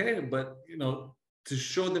like him, but, you know, to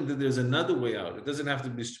show them that there's another way out. It doesn't have to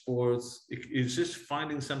be sports. It's just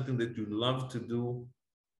finding something that you love to do.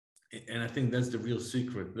 And I think that's the real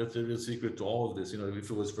secret. That's the real secret to all of this. You know, if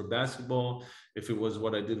it was for basketball, if it was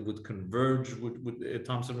what I did with Converge, with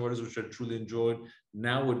Thomson Reuters, which I truly enjoyed,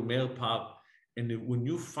 now with Male Pop. And when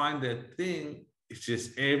you find that thing, it's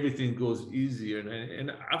just everything goes easier.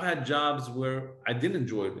 And I've had jobs where I didn't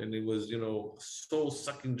enjoy it, and it was, you know, soul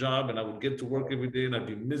sucking job, and I would get to work every day and I'd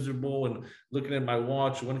be miserable and looking at my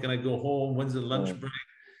watch. When can I go home? When's the lunch break?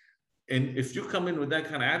 And if you come in with that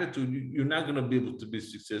kind of attitude, you're not going to be able to be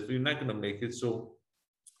successful. You're not going to make it. So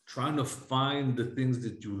trying to find the things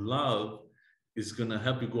that you love is going to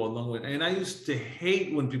help you go a long way. And I used to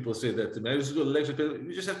hate when people say that to me. I used to go to lecture,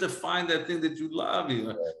 you just have to find that thing that you love. You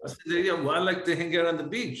know? I said, yeah, well, I like to hang out on the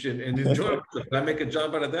beach and enjoy it. I make a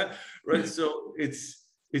job out of that, right? So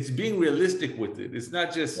it's being realistic with it. It's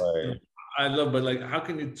not just, you know, I love, but like, how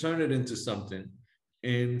can you turn it into something?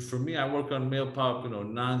 And for me, I work on Mail Pop, you know,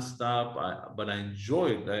 nonstop. But I enjoy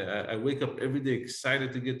it. I wake up every day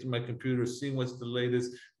excited to get to my computer, seeing what's the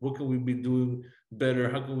latest. What can we be doing better?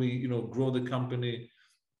 How can we, you know, grow the company?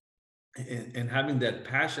 And having that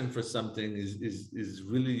passion for something is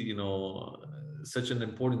really, you know, such an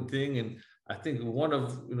important thing. And I think one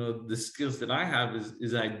of, you know, the skills that I have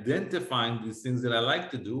is identifying these things that I like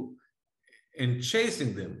to do and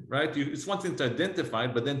chasing them, right? It's one thing to identify,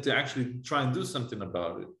 but then to actually try and do something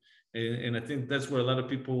about it. And I think that's where a lot of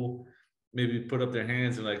people maybe put up their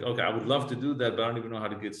hands and like, okay, I would love to do that, but I don't even know how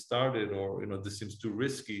to get started, or, you know, this seems too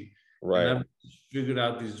risky. Right. And I've figured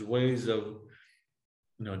out these ways of,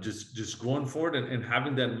 you know, just going forward and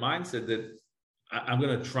having that mindset that I'm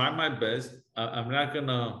going to try my best. I'm not going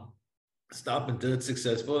to stop until it's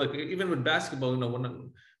successful. Like even with basketball, you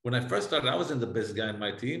know, when I first started, I wasn't the best guy in my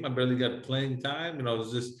team. I barely got playing time. You know, I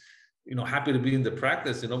was just, you know, happy to be in the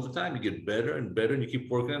practice. And over time, you get better and better, and you keep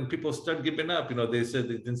working. And people start giving up. You know, they said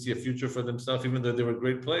they didn't see a future for themselves, even though they were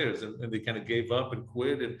great players, and they kind of gave up and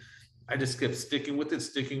quit. And I just kept sticking with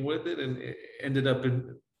it, and it ended up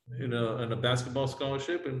in, you know, in a basketball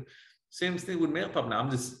scholarship. And same thing with Mail Pop. Now I'm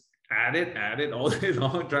just at it all day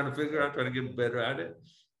long, trying to figure out, trying to get better at it.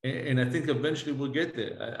 And I think eventually we'll get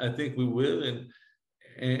there. I think we will.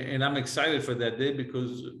 And I'm excited for that day,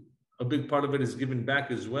 because a big part of it is giving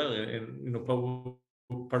back as well. And you know,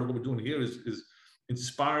 part of what we're doing here is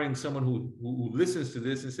inspiring someone who listens to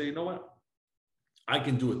this and say, you know what, I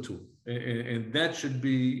can do it too. And that should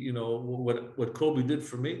be, you know, what Kobe did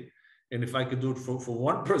for me. And if I could do it for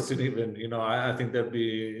one person, even, you know, I think that'd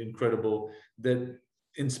be incredible. That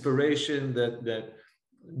inspiration, that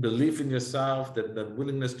belief in yourself, that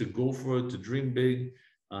willingness to go for it, to dream big.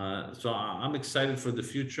 So I'm excited for the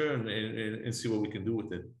future and see what we can do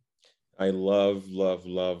with it. I love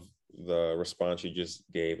the response you just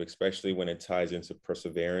gave, especially when it ties into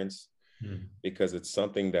perseverance, because it's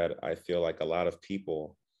something that I feel like a lot of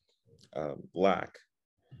people lack.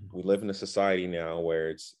 We live in a society now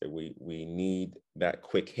where we need that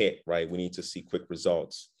quick hit, right? We need to see quick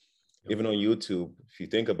results. Yep. Even on YouTube, if you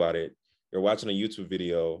think about it, you're watching a YouTube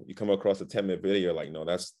video, you come across a 10-minute video, like, no,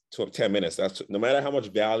 that's 10 minutes. That's no matter how much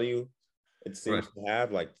value it seems to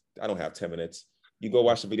have, like, I don't have 10 minutes. You go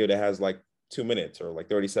watch a video that has like 2 minutes or like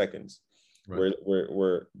 30 seconds. Right.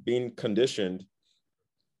 We're being conditioned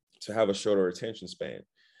to have a shorter attention span.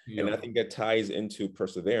 Yep. And I think that ties into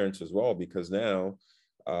perseverance as well, because now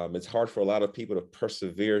it's hard for a lot of people to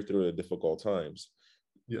persevere through the difficult times.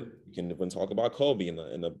 Yeah. You can even talk about Kobe and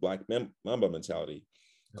the Black Mamba mentality.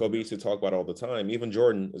 Kobe used to talk about all the time, even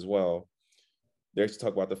Jordan as well. They used to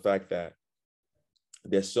talk about the fact that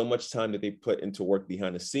there's so much time that they put into work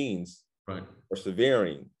behind the scenes, right,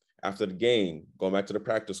 persevering after the game, going back to the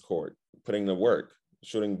practice court, putting the work,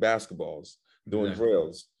 shooting basketballs, doing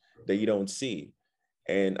drills that you don't see.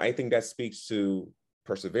 And I think that speaks to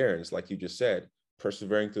perseverance, like you just said,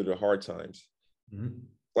 persevering through the hard times. Mm-hmm.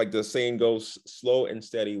 Like the saying goes, slow and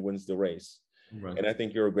steady wins the race. Right. And I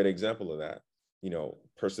think you're a great example of that. You know,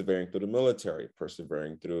 persevering through the military,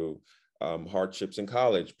 persevering through hardships in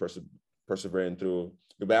college, persevering through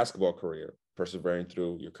your basketball career, persevering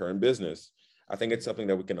through your current business. I think it's something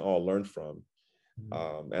that we can all learn from.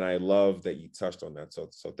 Mm-hmm. And I love that you touched on that.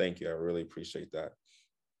 So thank you. I really appreciate that.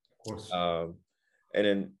 Of course. And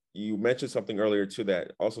then you mentioned something earlier too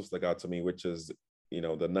that also stuck out to me, which is, you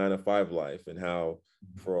know, the 9-to-5 life, and how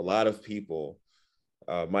for a lot of people,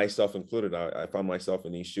 myself included, I found myself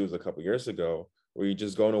in these shoes a couple of years ago, where you're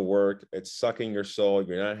just going to work, it's sucking your soul,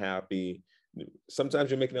 you're not happy.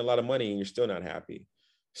 Sometimes you're making a lot of money and you're still not happy.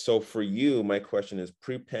 So for you, my question is,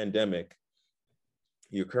 pre-pandemic,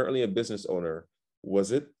 you're currently a business owner.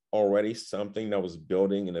 Was it already something that was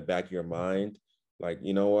building in the back of your mind? Like,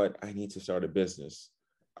 you know what, I need to start a business.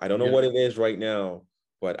 I don't know what it is right now,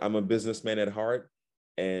 but I'm a businessman at heart.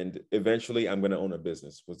 And eventually I'm going to own a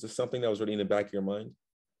business. Was this something that was already in the back of your mind?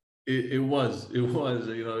 It was, you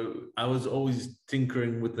know, I was always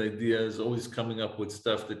tinkering with ideas, always coming up with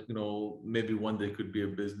stuff that, you know, maybe one day could be a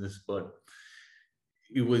business. But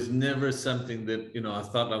it was never something that, I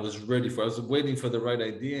thought I was ready for. I was waiting for the right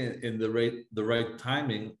idea and the right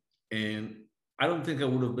timing. And I don't think I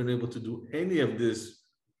would have been able to do any of this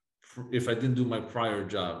if I didn't do my prior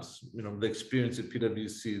jobs. The experience at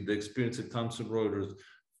PwC, the experience at Thomson Reuters,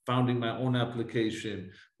 founding my own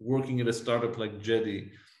application, working at a startup like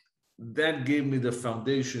Jetty. That gave me the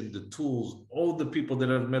foundation, the tools, all the people that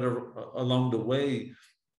I've met along the way,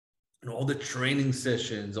 all the training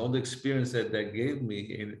sessions, all the experience that gave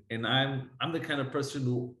me. And I'm the kind of person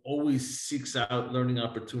who always seeks out learning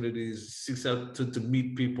opportunities, seeks out to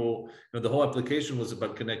meet people. The whole application was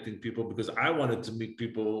about connecting people because I wanted to meet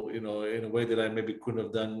people, in a way that I maybe couldn't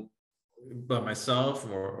have done by myself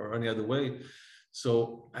or any other way.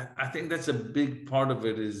 So I think that's a big part of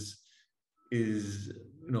it is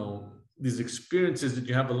these experiences that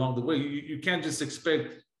you have along the way. You can't just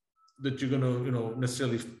expect that you're going to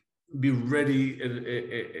necessarily be ready. And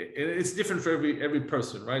it's different for every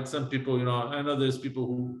person, right? Some people, I know there's people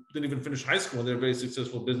who didn't even finish high school and they're very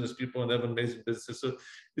successful business people and they have amazing businesses. So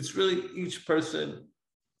it's really each person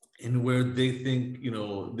and where they think,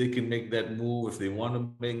 they can make that move if they want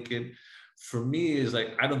to make it. For me, is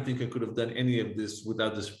like, I don't think I could have done any of this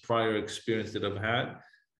without this prior experience that I've had.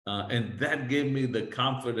 And that gave me the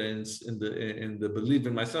confidence and the belief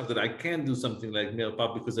in myself that I can do something like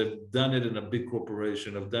Mailpop because I've done it in a big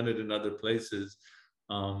corporation. I've done it in other places.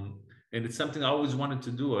 And it's something I always wanted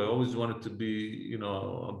to do. I always wanted to be,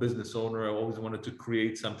 a business owner. I always wanted to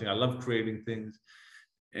create something. I love creating things.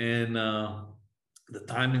 And the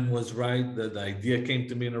timing was right. The idea came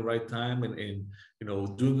to me in the right time. And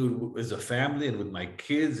doing it as a family and with my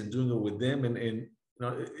kids and doing it with them. And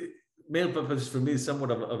Mailpop is for me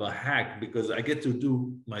somewhat of a hack because I get to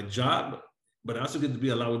do my job, but I also get to be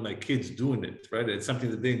allowed with my kids doing it, right? It's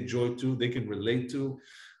something that they enjoy too, they can relate to.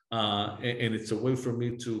 And it's a way for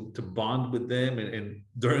me to bond with them. And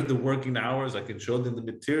during the working hours, I can show them the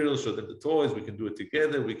materials, show them the toys, we can do it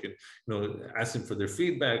together. We can, ask them for their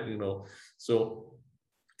feedback, So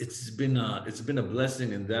it's been a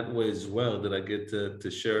blessing in that way as well that I get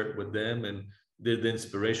to share it with them. And the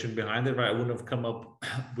inspiration behind it, right? I wouldn't have come up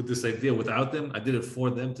with this idea without them. I did it for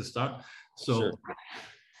them to start. So sure.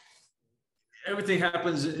 Everything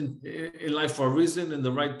happens in life for a reason, in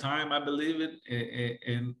the right time, I believe it.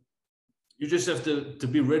 And you just have to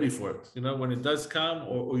be ready for it. When it does come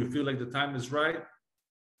or you feel like the time is right,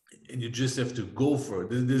 and you just have to go for it.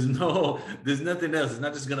 There's nothing else. It's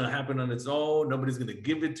not just going to happen on its own. Nobody's going to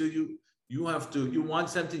give it to you. You want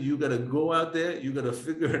something, you got to go out there, you got to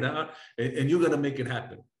figure it out, and you got to make it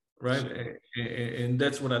happen, right? And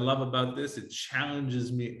that's what I love about this. It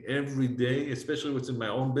challenges me every day, especially what's in my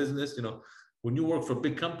own business. When you work for a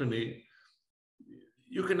big company,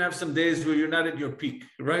 you can have some days where you're not at your peak,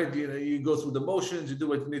 right? You go through the motions, you do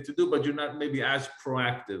what you need to do, but you're not maybe as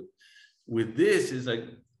proactive. With this, it's like,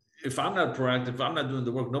 if I'm not proactive, if I'm not doing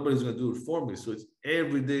the work, nobody's going to do it for me. So it's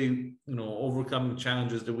every day, overcoming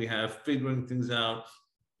challenges that we have, figuring things out,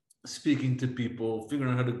 speaking to people,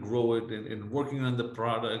 figuring out how to grow it and working on the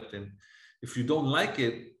product. And if you don't like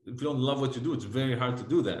it, if you don't love what you do, it's very hard to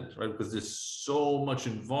do that, right? Because there's so much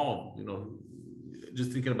involved,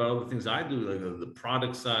 just thinking about all the things I do, like the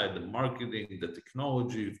product side, the marketing, the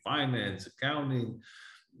technology, finance, accounting,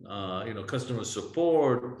 customer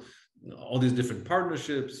support, all these different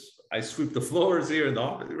partnerships. I sweep the floors here in the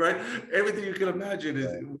office, right? Everything you can imagine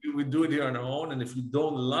is we do it here on our own. And if you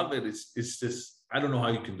don't love it, it's just, I don't know how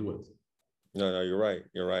you can do it. No, you're right.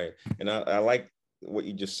 You're right. And I like what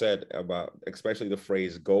you just said about, especially the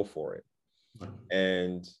phrase, go for it. Right.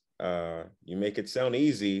 And you make it sound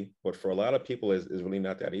easy, but for a lot of people is really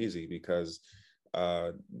not that easy because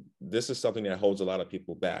this is something that holds a lot of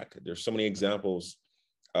people back. There's so many examples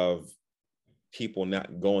of people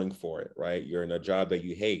not going for it, right? You're in a job that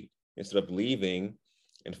you hate. Instead of leaving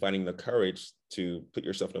and finding the courage to put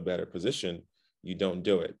yourself in a better position, you don't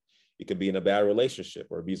do it. You could be in a bad relationship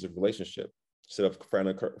or abusive relationship. Instead of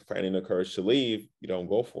finding the courage to leave, you don't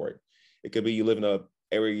go for it. It could be you live in an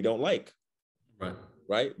area you don't like,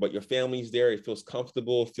 right? But your family's there, it feels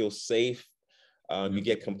comfortable, it feels safe. You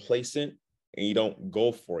get complacent and you don't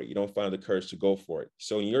go for it. You don't find the courage to go for it.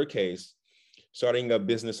 So in your case, starting a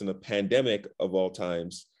business in a pandemic of all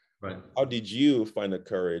times, right? How did you find the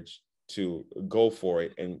courage to go for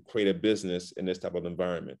it and create a business in this type of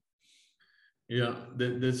environment? Yeah,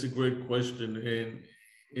 that's a great question.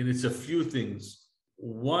 And it's a few things.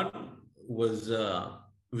 One was, it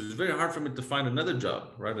was very hard for me to find another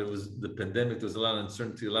job, right? It was the pandemic. There was a lot of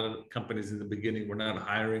uncertainty. A lot of companies in the beginning were not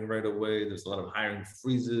hiring right away. There's a lot of hiring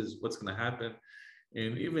freezes. What's going to happen?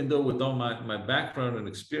 And even though with all my background and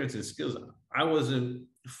experience and skills, I wasn't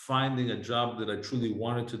finding a job that I truly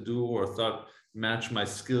wanted to do or thought matched my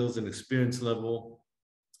skills and experience level.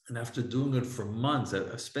 And after doing it for months,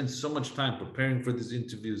 I've spent so much time preparing for these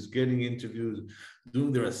interviews, getting interviews,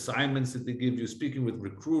 doing their assignments that they give you, speaking with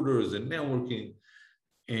recruiters and networking.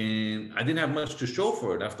 And I didn't have much to show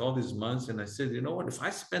for it after all these months. And I said, you know what, if I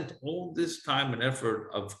spent all this time and effort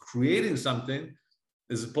of creating something,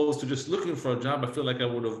 as opposed to just looking for a job, I feel like I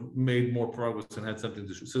would have made more progress and had something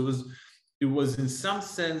to show. So it was in some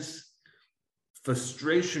sense,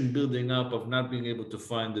 frustration building up of not being able to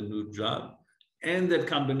find a new job. And that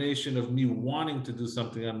combination of me wanting to do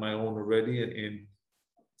something on my own already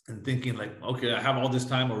and thinking like, okay, I have all this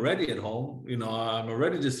time already at home. You know, I'm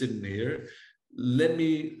already just sitting here. Let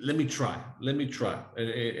me try.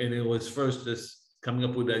 And it was first just coming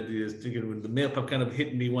up with ideas, thinking when the MailPop kind of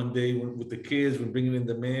hit me one day with the kids, when bringing in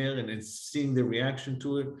the mail and then seeing the reaction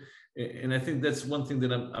to it. And I think that's one thing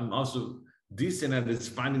that I'm also decent at, is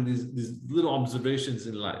finding these little observations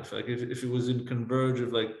in life. Like if it was in Converge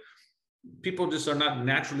of like, people just are not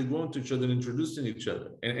naturally going to each other and introducing each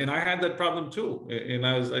other. And I had that problem too. And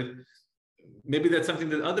I was like, maybe that's something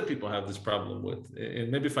that other people have this problem with.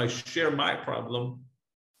 And maybe if I share my problem,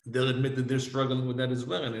 they'll admit that they're struggling with that as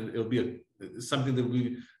well. And it'll be something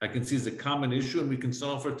that I can see as a common issue and we can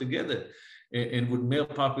solve for it together. And with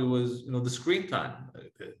MailPop, it was, you know, the screen time,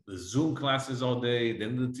 the Zoom classes all day,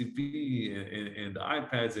 then the TV and the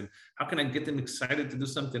iPads. And how can I get them excited to do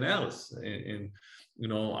something else? And you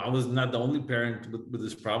know, I was not the only parent with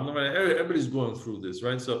this problem. Right? Everybody's going through this,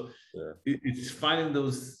 right? So yeah. It's finding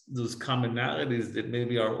those commonalities that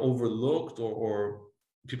maybe are overlooked or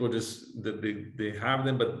people just that they have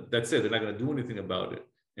them, but that's it. They're not going to do anything about it.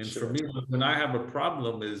 And sure. For me, when I have a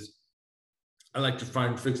problem, is I like to try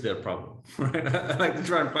and fix that problem, right? I like to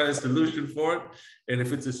try and find a solution for it. And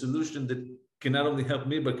if it's a solution that can not only help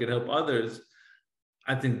me but can help others,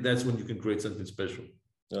 I think that's when you can create something special.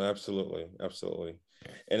 No, absolutely.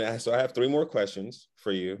 And so I have 3 more questions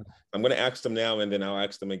for you. I'm going to ask them now, and then I'll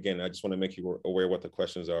ask them again. I just want to make you aware what the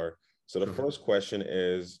questions are. So the first question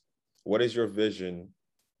is, what is your vision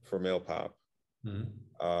for MailPop?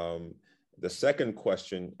 Mm-hmm. The second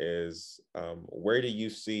question is, where do you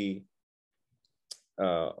see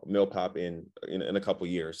MailPop in a couple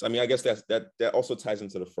of years? I mean, I guess that also ties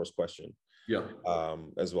into the first question. Yeah.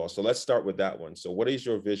 As well. So let's start with that one. So what is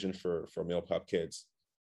your vision for MailPop Kids?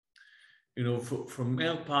 You know, for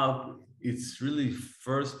MailPop, it's really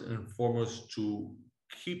first and foremost to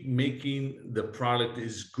keep making the product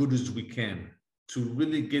as good as we can, to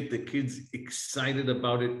really get the kids excited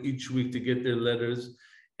about it each week to get their letters.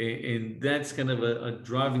 And that's kind of a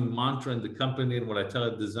driving mantra in the company. And what I tell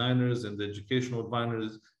our designers and the educational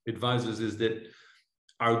advisors is that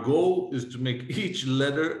our goal is to make each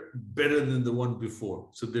letter better than the one before.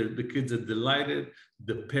 So the kids are delighted.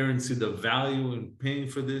 The parents see the value in paying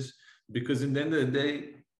for this. Because in the end of the day,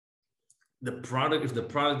 if the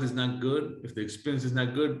product is not good, if the experience is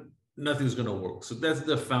not good, nothing's going to work. So that's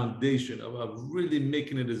the foundation of really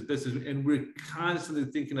making it as best as, and we're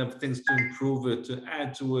constantly thinking of things to improve it, to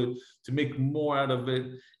add to it, to make more out of it.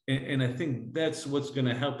 And I think that's what's going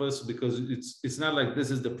to help us, because it's not like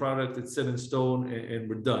this is the product, it's set in stone and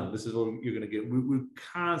we're done. This is what you're going to get. We're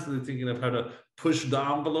constantly thinking of how to push the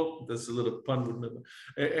envelope. That's a little pun,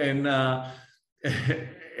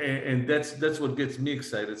 and that's what gets me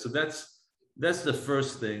excited. So that's the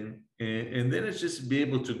first thing. And then it's just be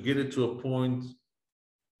able to get it to a point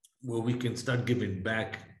where we can start giving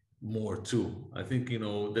back more too. I think, you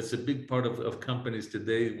know, that's a big part of companies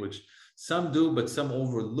today, which some do, but some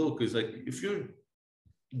overlook, is like, if you're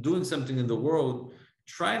doing something in the world,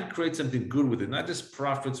 try and create something good with it, not just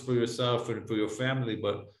profits for yourself and for your family,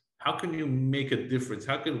 but how can you make a difference?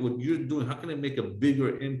 How can what you're doing, how can it make a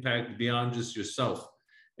bigger impact beyond just yourself?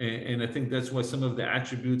 And I think that's why some of the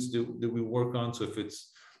attributes that we work on. So if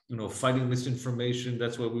it's, you know, fighting misinformation,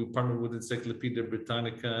 that's why we partner with Encyclopedia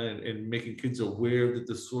Britannica and making kids aware that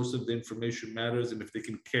the source of the information matters. And if they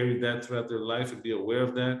can carry that throughout their life and be aware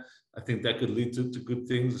of that, I think that could lead to good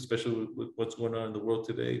things, especially with what's going on in the world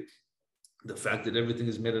today. The fact that everything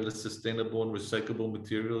is made out of sustainable and recyclable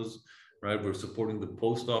materials, right? We're supporting the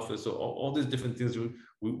post office. So all these different things.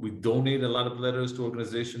 We donate a lot of letters to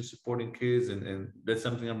organizations supporting kids. And that's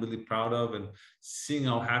something I'm really proud of. And seeing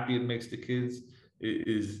how happy it makes the kids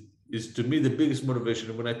is to me the biggest motivation.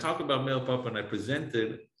 And when I talk about MailPop and I present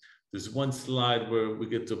it, there's one slide where we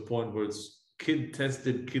get to a point where it's kid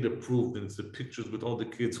tested, kid approved, and it's the pictures with all the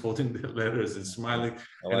kids holding their letters and smiling.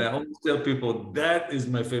 And I always tell people that is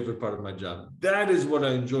my favorite part of my job. That is what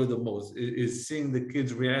I enjoy the most, is seeing the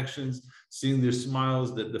kids' reactions, seeing their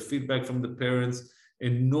smiles, the feedback from the parents.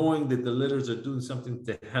 and knowing that the letters are doing something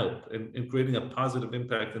to help and creating a positive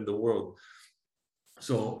impact in the world.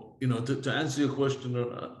 So, to answer your question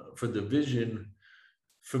for the vision,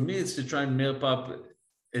 for me, it's to try and make up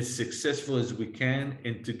as successful as we can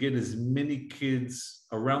and to get as many kids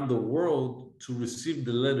around the world to receive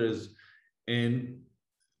the letters and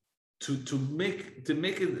to make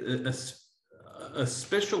it a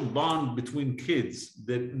special bond between kids,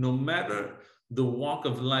 that no matter the walk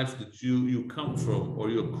of life that you come from, or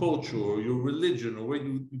your culture, or your religion, or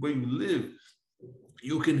where you live,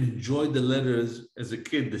 you can enjoy the letters as a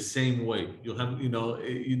kid the same way. You'll have,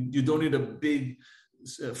 you don't need a big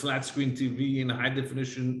flat screen TV and high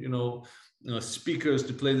definition, speakers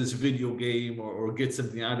to play this video game or get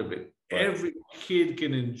something out of it. Right. Every kid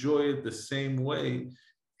can enjoy it the same way.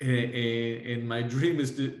 And my dream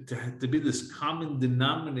is to be this common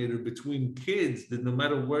denominator between kids, that no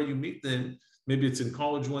matter where you meet them, maybe it's in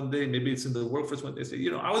college one day, maybe it's in the workforce one day, say,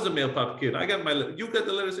 I was a Male Pop kid. I got you got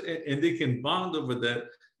the letters, and they can bond over that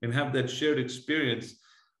and have that shared experience.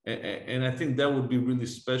 And I think that would be really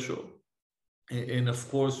special. And of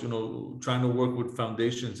course, trying to work with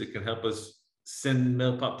foundations that can help us send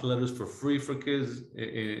Male Pop letters for free for kids.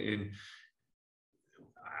 And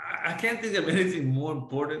I can't think of anything more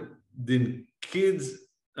important than kids'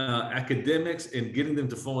 academics and getting them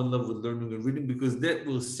to fall in love with learning and reading, because that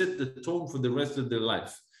will set the tone for the rest of their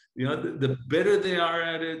life. The better they are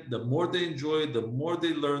at it, the more they enjoy it, the more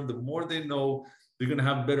they learn, the more they know, they're going to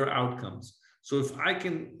have better outcomes. So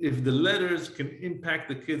if the letters can impact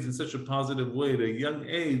the kids in such a positive way at a young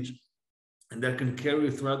age, and that can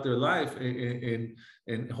carry throughout their life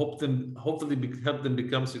and hopefully help them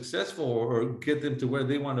become successful or get them to where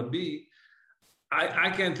they want to be, I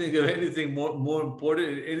can't think of anything more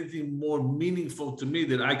important, anything more meaningful to me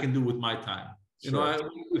that I can do with my time. Sure.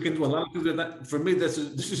 We can do a lot of things with that. For me, this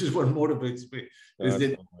is what motivates me. Is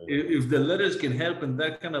that if the letters can help in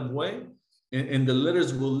that kind of way, and the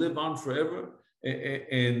letters will live on forever,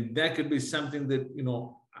 and that could be something that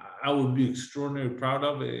I would be extraordinarily proud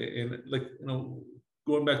of. And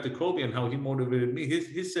going back to Kobe and how he motivated me,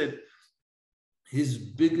 he said his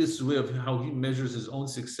biggest way of how he measures his own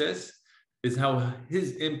success is how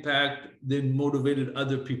his impact then motivated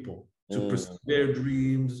other people to pursue their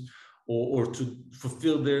dreams or to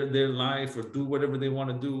fulfill their life or do whatever they want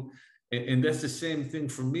to do. And that's the same thing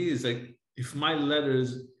for me, is like, if my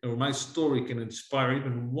letters or my story can inspire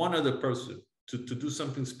even one other person to do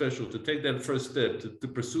something special, to take that first step, to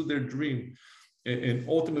pursue their dream, and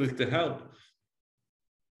ultimately to help,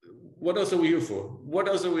 what else are we here for? What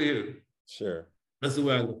else are we here? Sure. That's the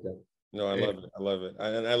way I look at it. No, I love it. I love it.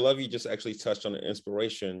 And I love you just actually touched on the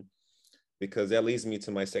inspiration, because that leads me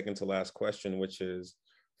to my second to last question, which is,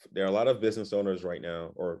 there are a lot of business owners right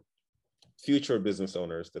now, or future business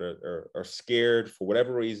owners, that are scared for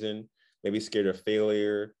whatever reason, maybe scared of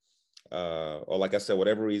failure, or like I said,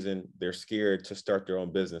 whatever reason, they're scared to start their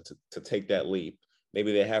own business, to take that leap.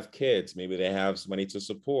 Maybe they have kids, maybe they have money to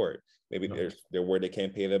support, maybe they're worried they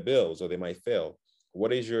can't pay their bills, or they might fail.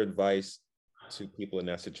 What is your advice to people in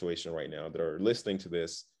that situation right now that are listening to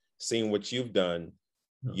this, seeing what you've done?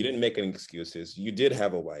 You didn't make any excuses. You did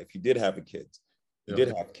have a wife, you did have a kid, you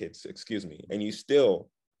did have kids, excuse me, and you still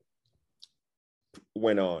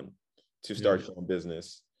went on to start your own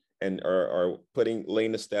business and are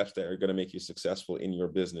laying the steps that are going to make you successful in your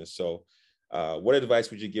business. So what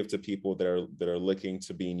advice would you give to people that are looking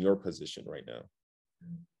to be in your position right now?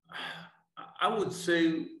 I would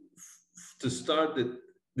say, to start, that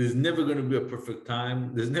there's never going to be a perfect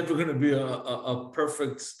time. There's never going to be a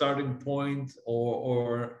perfect starting point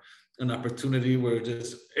or an opportunity where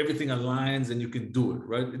just everything aligns and you can do it,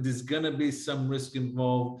 right? There's going to be some risk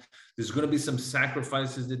involved. There's going to be some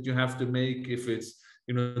sacrifices that you have to make. If it's,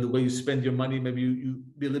 the way you spend your money, maybe you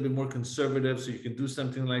be a little bit more conservative so you can do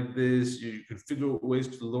something like this. You can figure out ways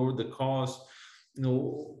to lower the cost,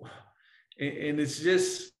 and it's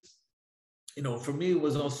just, for me, it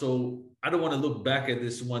was also, I don't want to look back at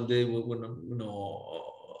this one day when I'm,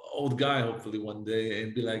 old guy, hopefully one day,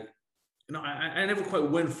 and be like, I never quite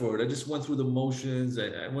went for it. I just went through the motions.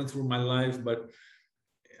 I went through my life, but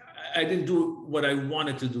I didn't do what I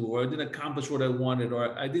wanted to do, or I didn't accomplish what I wanted,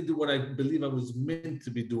 or I didn't do what I believe I was meant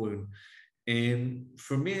to be doing. And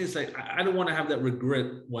for me, it's like, I don't want to have that regret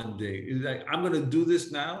one day. It's like, I'm going to do this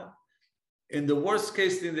now. And the worst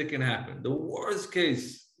case thing that can happen, the worst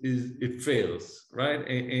case is it fails, right?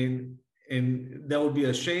 And that would be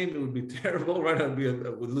a shame. It would be terrible, right? I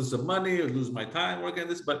would lose some money, I would lose my time working on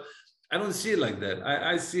this, but I don't see it like that.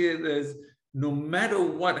 I see it as, no matter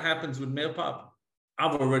what happens with Male Pop,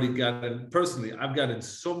 I've already gotten, personally, I've gotten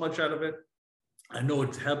so much out of it. I know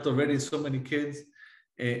it's helped already so many kids.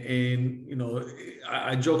 And you know,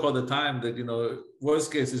 I joke all the time that, you know,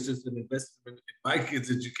 worst case is just an investment in my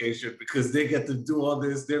kids' education, because they get to do all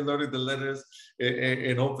this. They're learning the letters,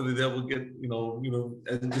 and hopefully they will get,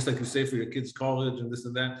 and just like you say, for your kids' college and this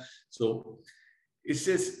and that. So it's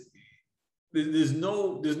just, there's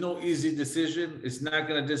no easy decision. It's not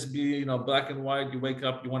gonna just be, black and white. You wake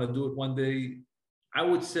up, you want to do it one day. I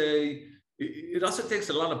would say it also takes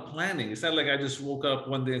a lot of planning. It's not like I just woke up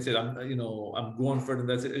one day and said, I'm going for it, and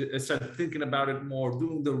that's it. I started thinking about it more,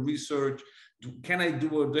 doing the research. Can I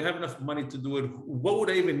do it? Do I have enough money to do it? What would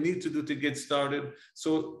I even need to do to get started?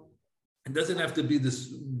 So it doesn't have to be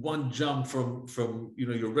this one jump from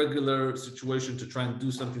your regular situation to try and do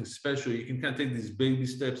something special. You can kind of take these baby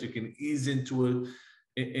steps. You can ease into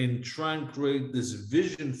it and try and create this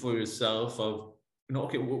vision for yourself of,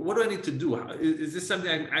 okay, what do I need to do? Is this something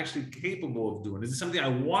I'm actually capable of doing? Is this something I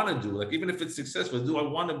want to do? Like, even if it's successful, do I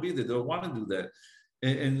want to be there? Do I want to do that?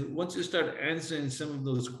 And once you start answering some of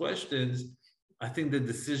those questions, I think the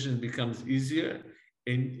decision becomes easier.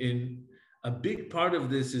 And a big part of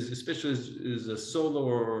this is, especially as a solo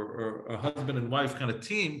or a husband and wife kind of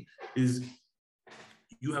team, is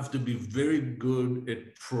you have to be very good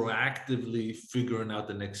at proactively figuring out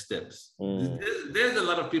the next steps. There's a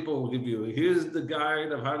lot of people who will give you, here's the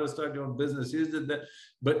guide of how to start your own business. Here's that.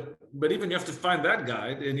 But even you have to find that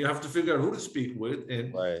guide, and you have to figure out who to speak with.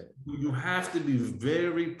 And you have to be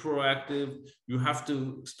very proactive. You have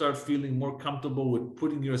to start feeling more comfortable with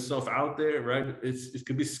putting yourself out there, right? It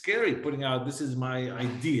could be scary putting out, this is my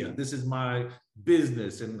idea, this is my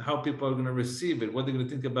business, and how people are going to receive it, what they're going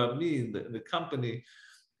to think about me and the company.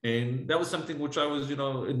 And that was something which I was,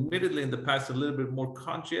 admittedly in the past a little bit more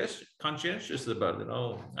conscientious about.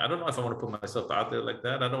 I don't know if I want to put myself out there like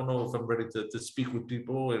that. I don't know if I'm ready to speak with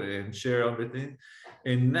people and share everything.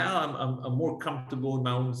 And now I'm more comfortable in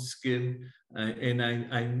my own skin, and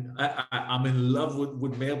I'm in love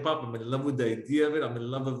with MailPop. I'm in love with the idea of it. I'm in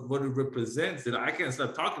love with what it represents, and I can't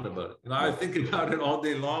stop talking about it. I think about it all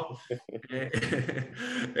day long,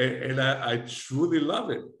 and I truly love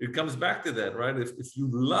it. It comes back to that, right? If you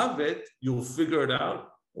love it, you'll figure it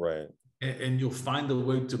out, right? And you'll find a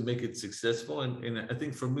way to make it successful. And I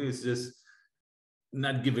think for me, it's just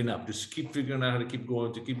not giving up. Just keep figuring out how to keep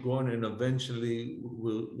going, and eventually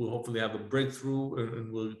we'll hopefully have a breakthrough,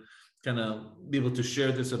 and we'll kind of be able to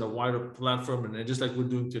share this on a wider platform, and just like we're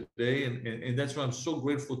doing today. And that's why I'm so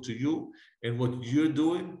grateful to you and what you're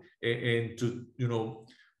doing, and to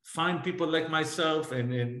find people like myself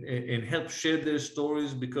and help share their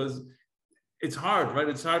stories, because it's hard, right?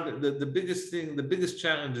 It's hard. The biggest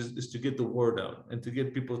challenge is to get the word out and to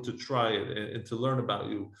get people to try it and to learn about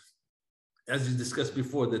you. As you discussed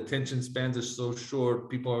before, the attention spans are so short.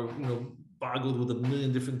 People are, boggled with a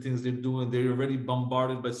million different things they're doing. They're already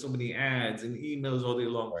bombarded by so many ads and emails all day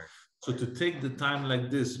long. Right. So to take the time like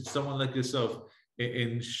this, someone like yourself,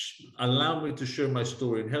 and allow me to share my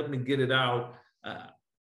story and help me get it out,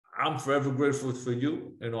 I'm forever grateful for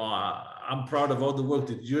you. I'm proud of all the work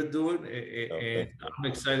that you're doing, and I'm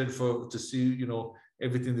excited to see,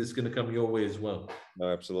 everything that's going to come your way as well.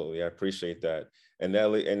 No, absolutely. I appreciate that. And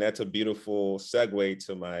that's a beautiful segue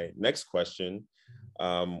to my next question,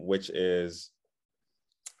 which is,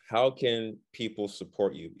 how can people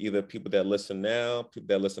support you? Either people that listen now, people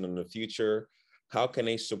that listen in the future, how can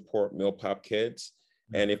they support MailPop Kids?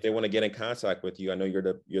 And if they want to get in contact with you, I know you're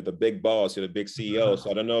the big boss, you're the big CEO, so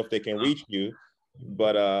I don't know if they can reach you,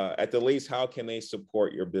 but at the least, how can they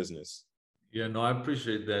support your business? Yeah, no, I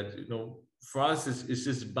appreciate that. For us, it's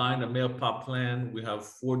just buying a MailPop plan. We have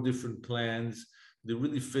 4 different plans that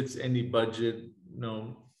really fits any budget,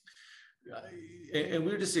 and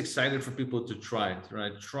we're just excited for people to try it,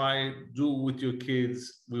 right? Try it, do it with your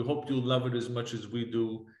kids. We hope you'll love it as much as we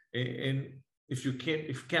do. And if you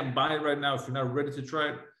can't buy it right now, if you're not ready to try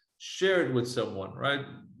it, share it with someone, right?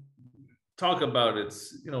 Talk about it.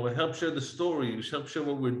 Help share the story. Help share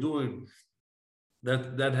what we're doing.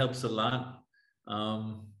 That helps a lot.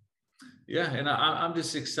 And I'm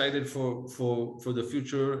just excited for the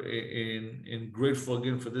future, and grateful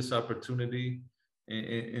again for this opportunity,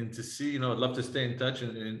 and to see, I'd love to stay in touch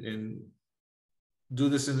and do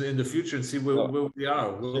this in the future and see where we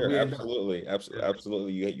are. Sure, absolutely.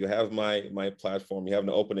 Absolutely. You have my platform. You have an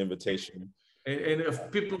open invitation. And if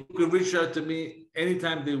people could reach out to me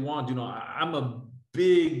anytime they want, I'm a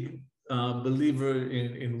big believer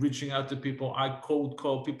in reaching out to people. I cold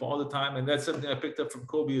call people all the time, and that's something I picked up from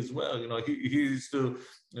Kobe as well. He used to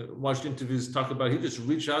watch interviews talk about, he just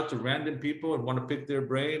reach out to random people and want to pick their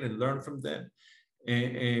brain and learn from them.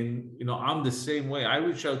 And I'm the same way. I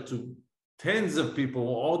reach out to tens of people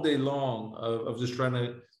all day long of just trying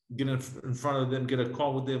to get in front of them, get a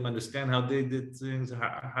call with them, understand how they did things,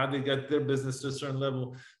 how they got their business to a certain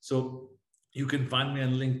level. So you can find me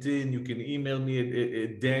on LinkedIn. You can email me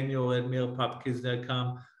at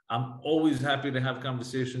daniel@mailpopkids.com. I'm always happy to have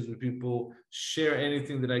conversations with people, share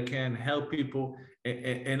anything that I can, help people.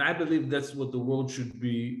 And I believe that's what the world should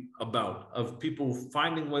be about, of people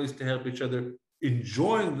finding ways to help each other,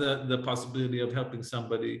 enjoying the possibility of helping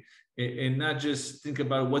somebody, and not just think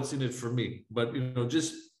about what's in it for me, but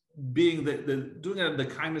just being doing it out of the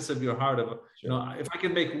kindness of your heart. Of if I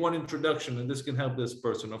can make one introduction and this can help this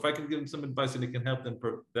person, or if I can give them some advice and it can help them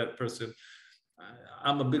that person,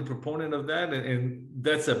 I'm a big proponent of that, and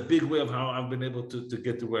that's a big way of how I've been able to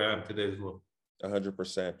get to where I am today as well.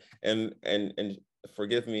 100%. And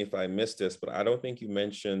forgive me if I missed this, but I don't think you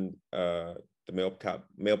mentioned the Mail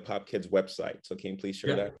Pop Kids website. So can you please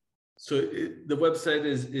share that? So the website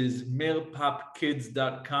is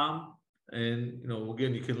mailpopkids.com. And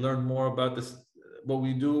again, you can learn more about this, what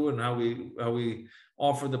we do, and how we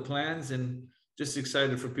offer the plans, and just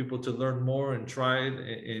excited for people to learn more and try it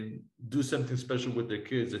and do something special with their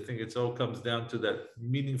kids. I think it all comes down to that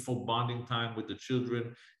meaningful bonding time with the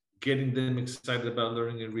children, getting them excited about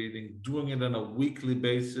learning and reading, doing it on a weekly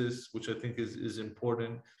basis, which I think is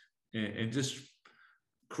important, and just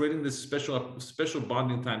creating this special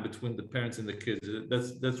bonding time between the parents and the kids.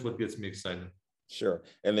 That's what gets me excited. Sure.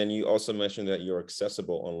 And then you also mentioned that you're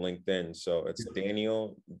accessible on LinkedIn. So it's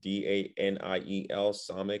Daniel, Daniel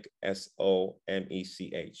Somich,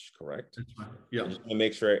 Somech, correct? That's right. Yeah. Just want to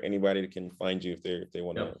make sure anybody can find you if they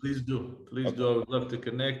want to. Yeah, please do. Please do. I would love to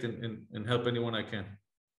connect and help anyone I can.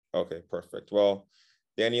 Okay, perfect. Well,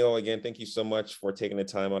 Daniel, again, thank you so much for taking the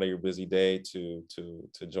time out of your busy day to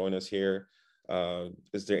join us here.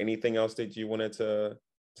 Is there anything else that you wanted to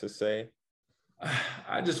say?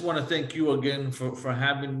 I just want to thank you again for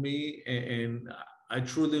having me, and I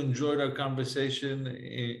truly enjoyed our conversation,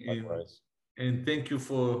 and thank you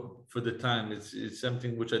for the time. It's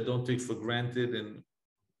something which I don't take for granted, and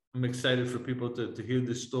I'm excited for people to hear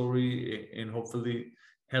this story and hopefully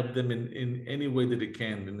help them in any way that it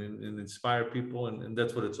can, and inspire people, and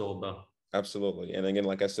that's what it's all about. Absolutely. And again,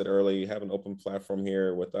 like I said earlier, you have an open platform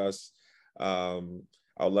here with us. I'd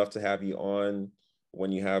love to have you on when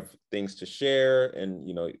you have things to share and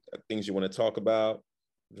things you want to talk about.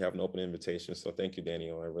 You have an open invitation. So thank you,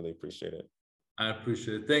 Daniel. I really appreciate it. I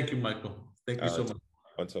appreciate it. Thank you, Michael. Thank you so much.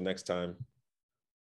 Until next time.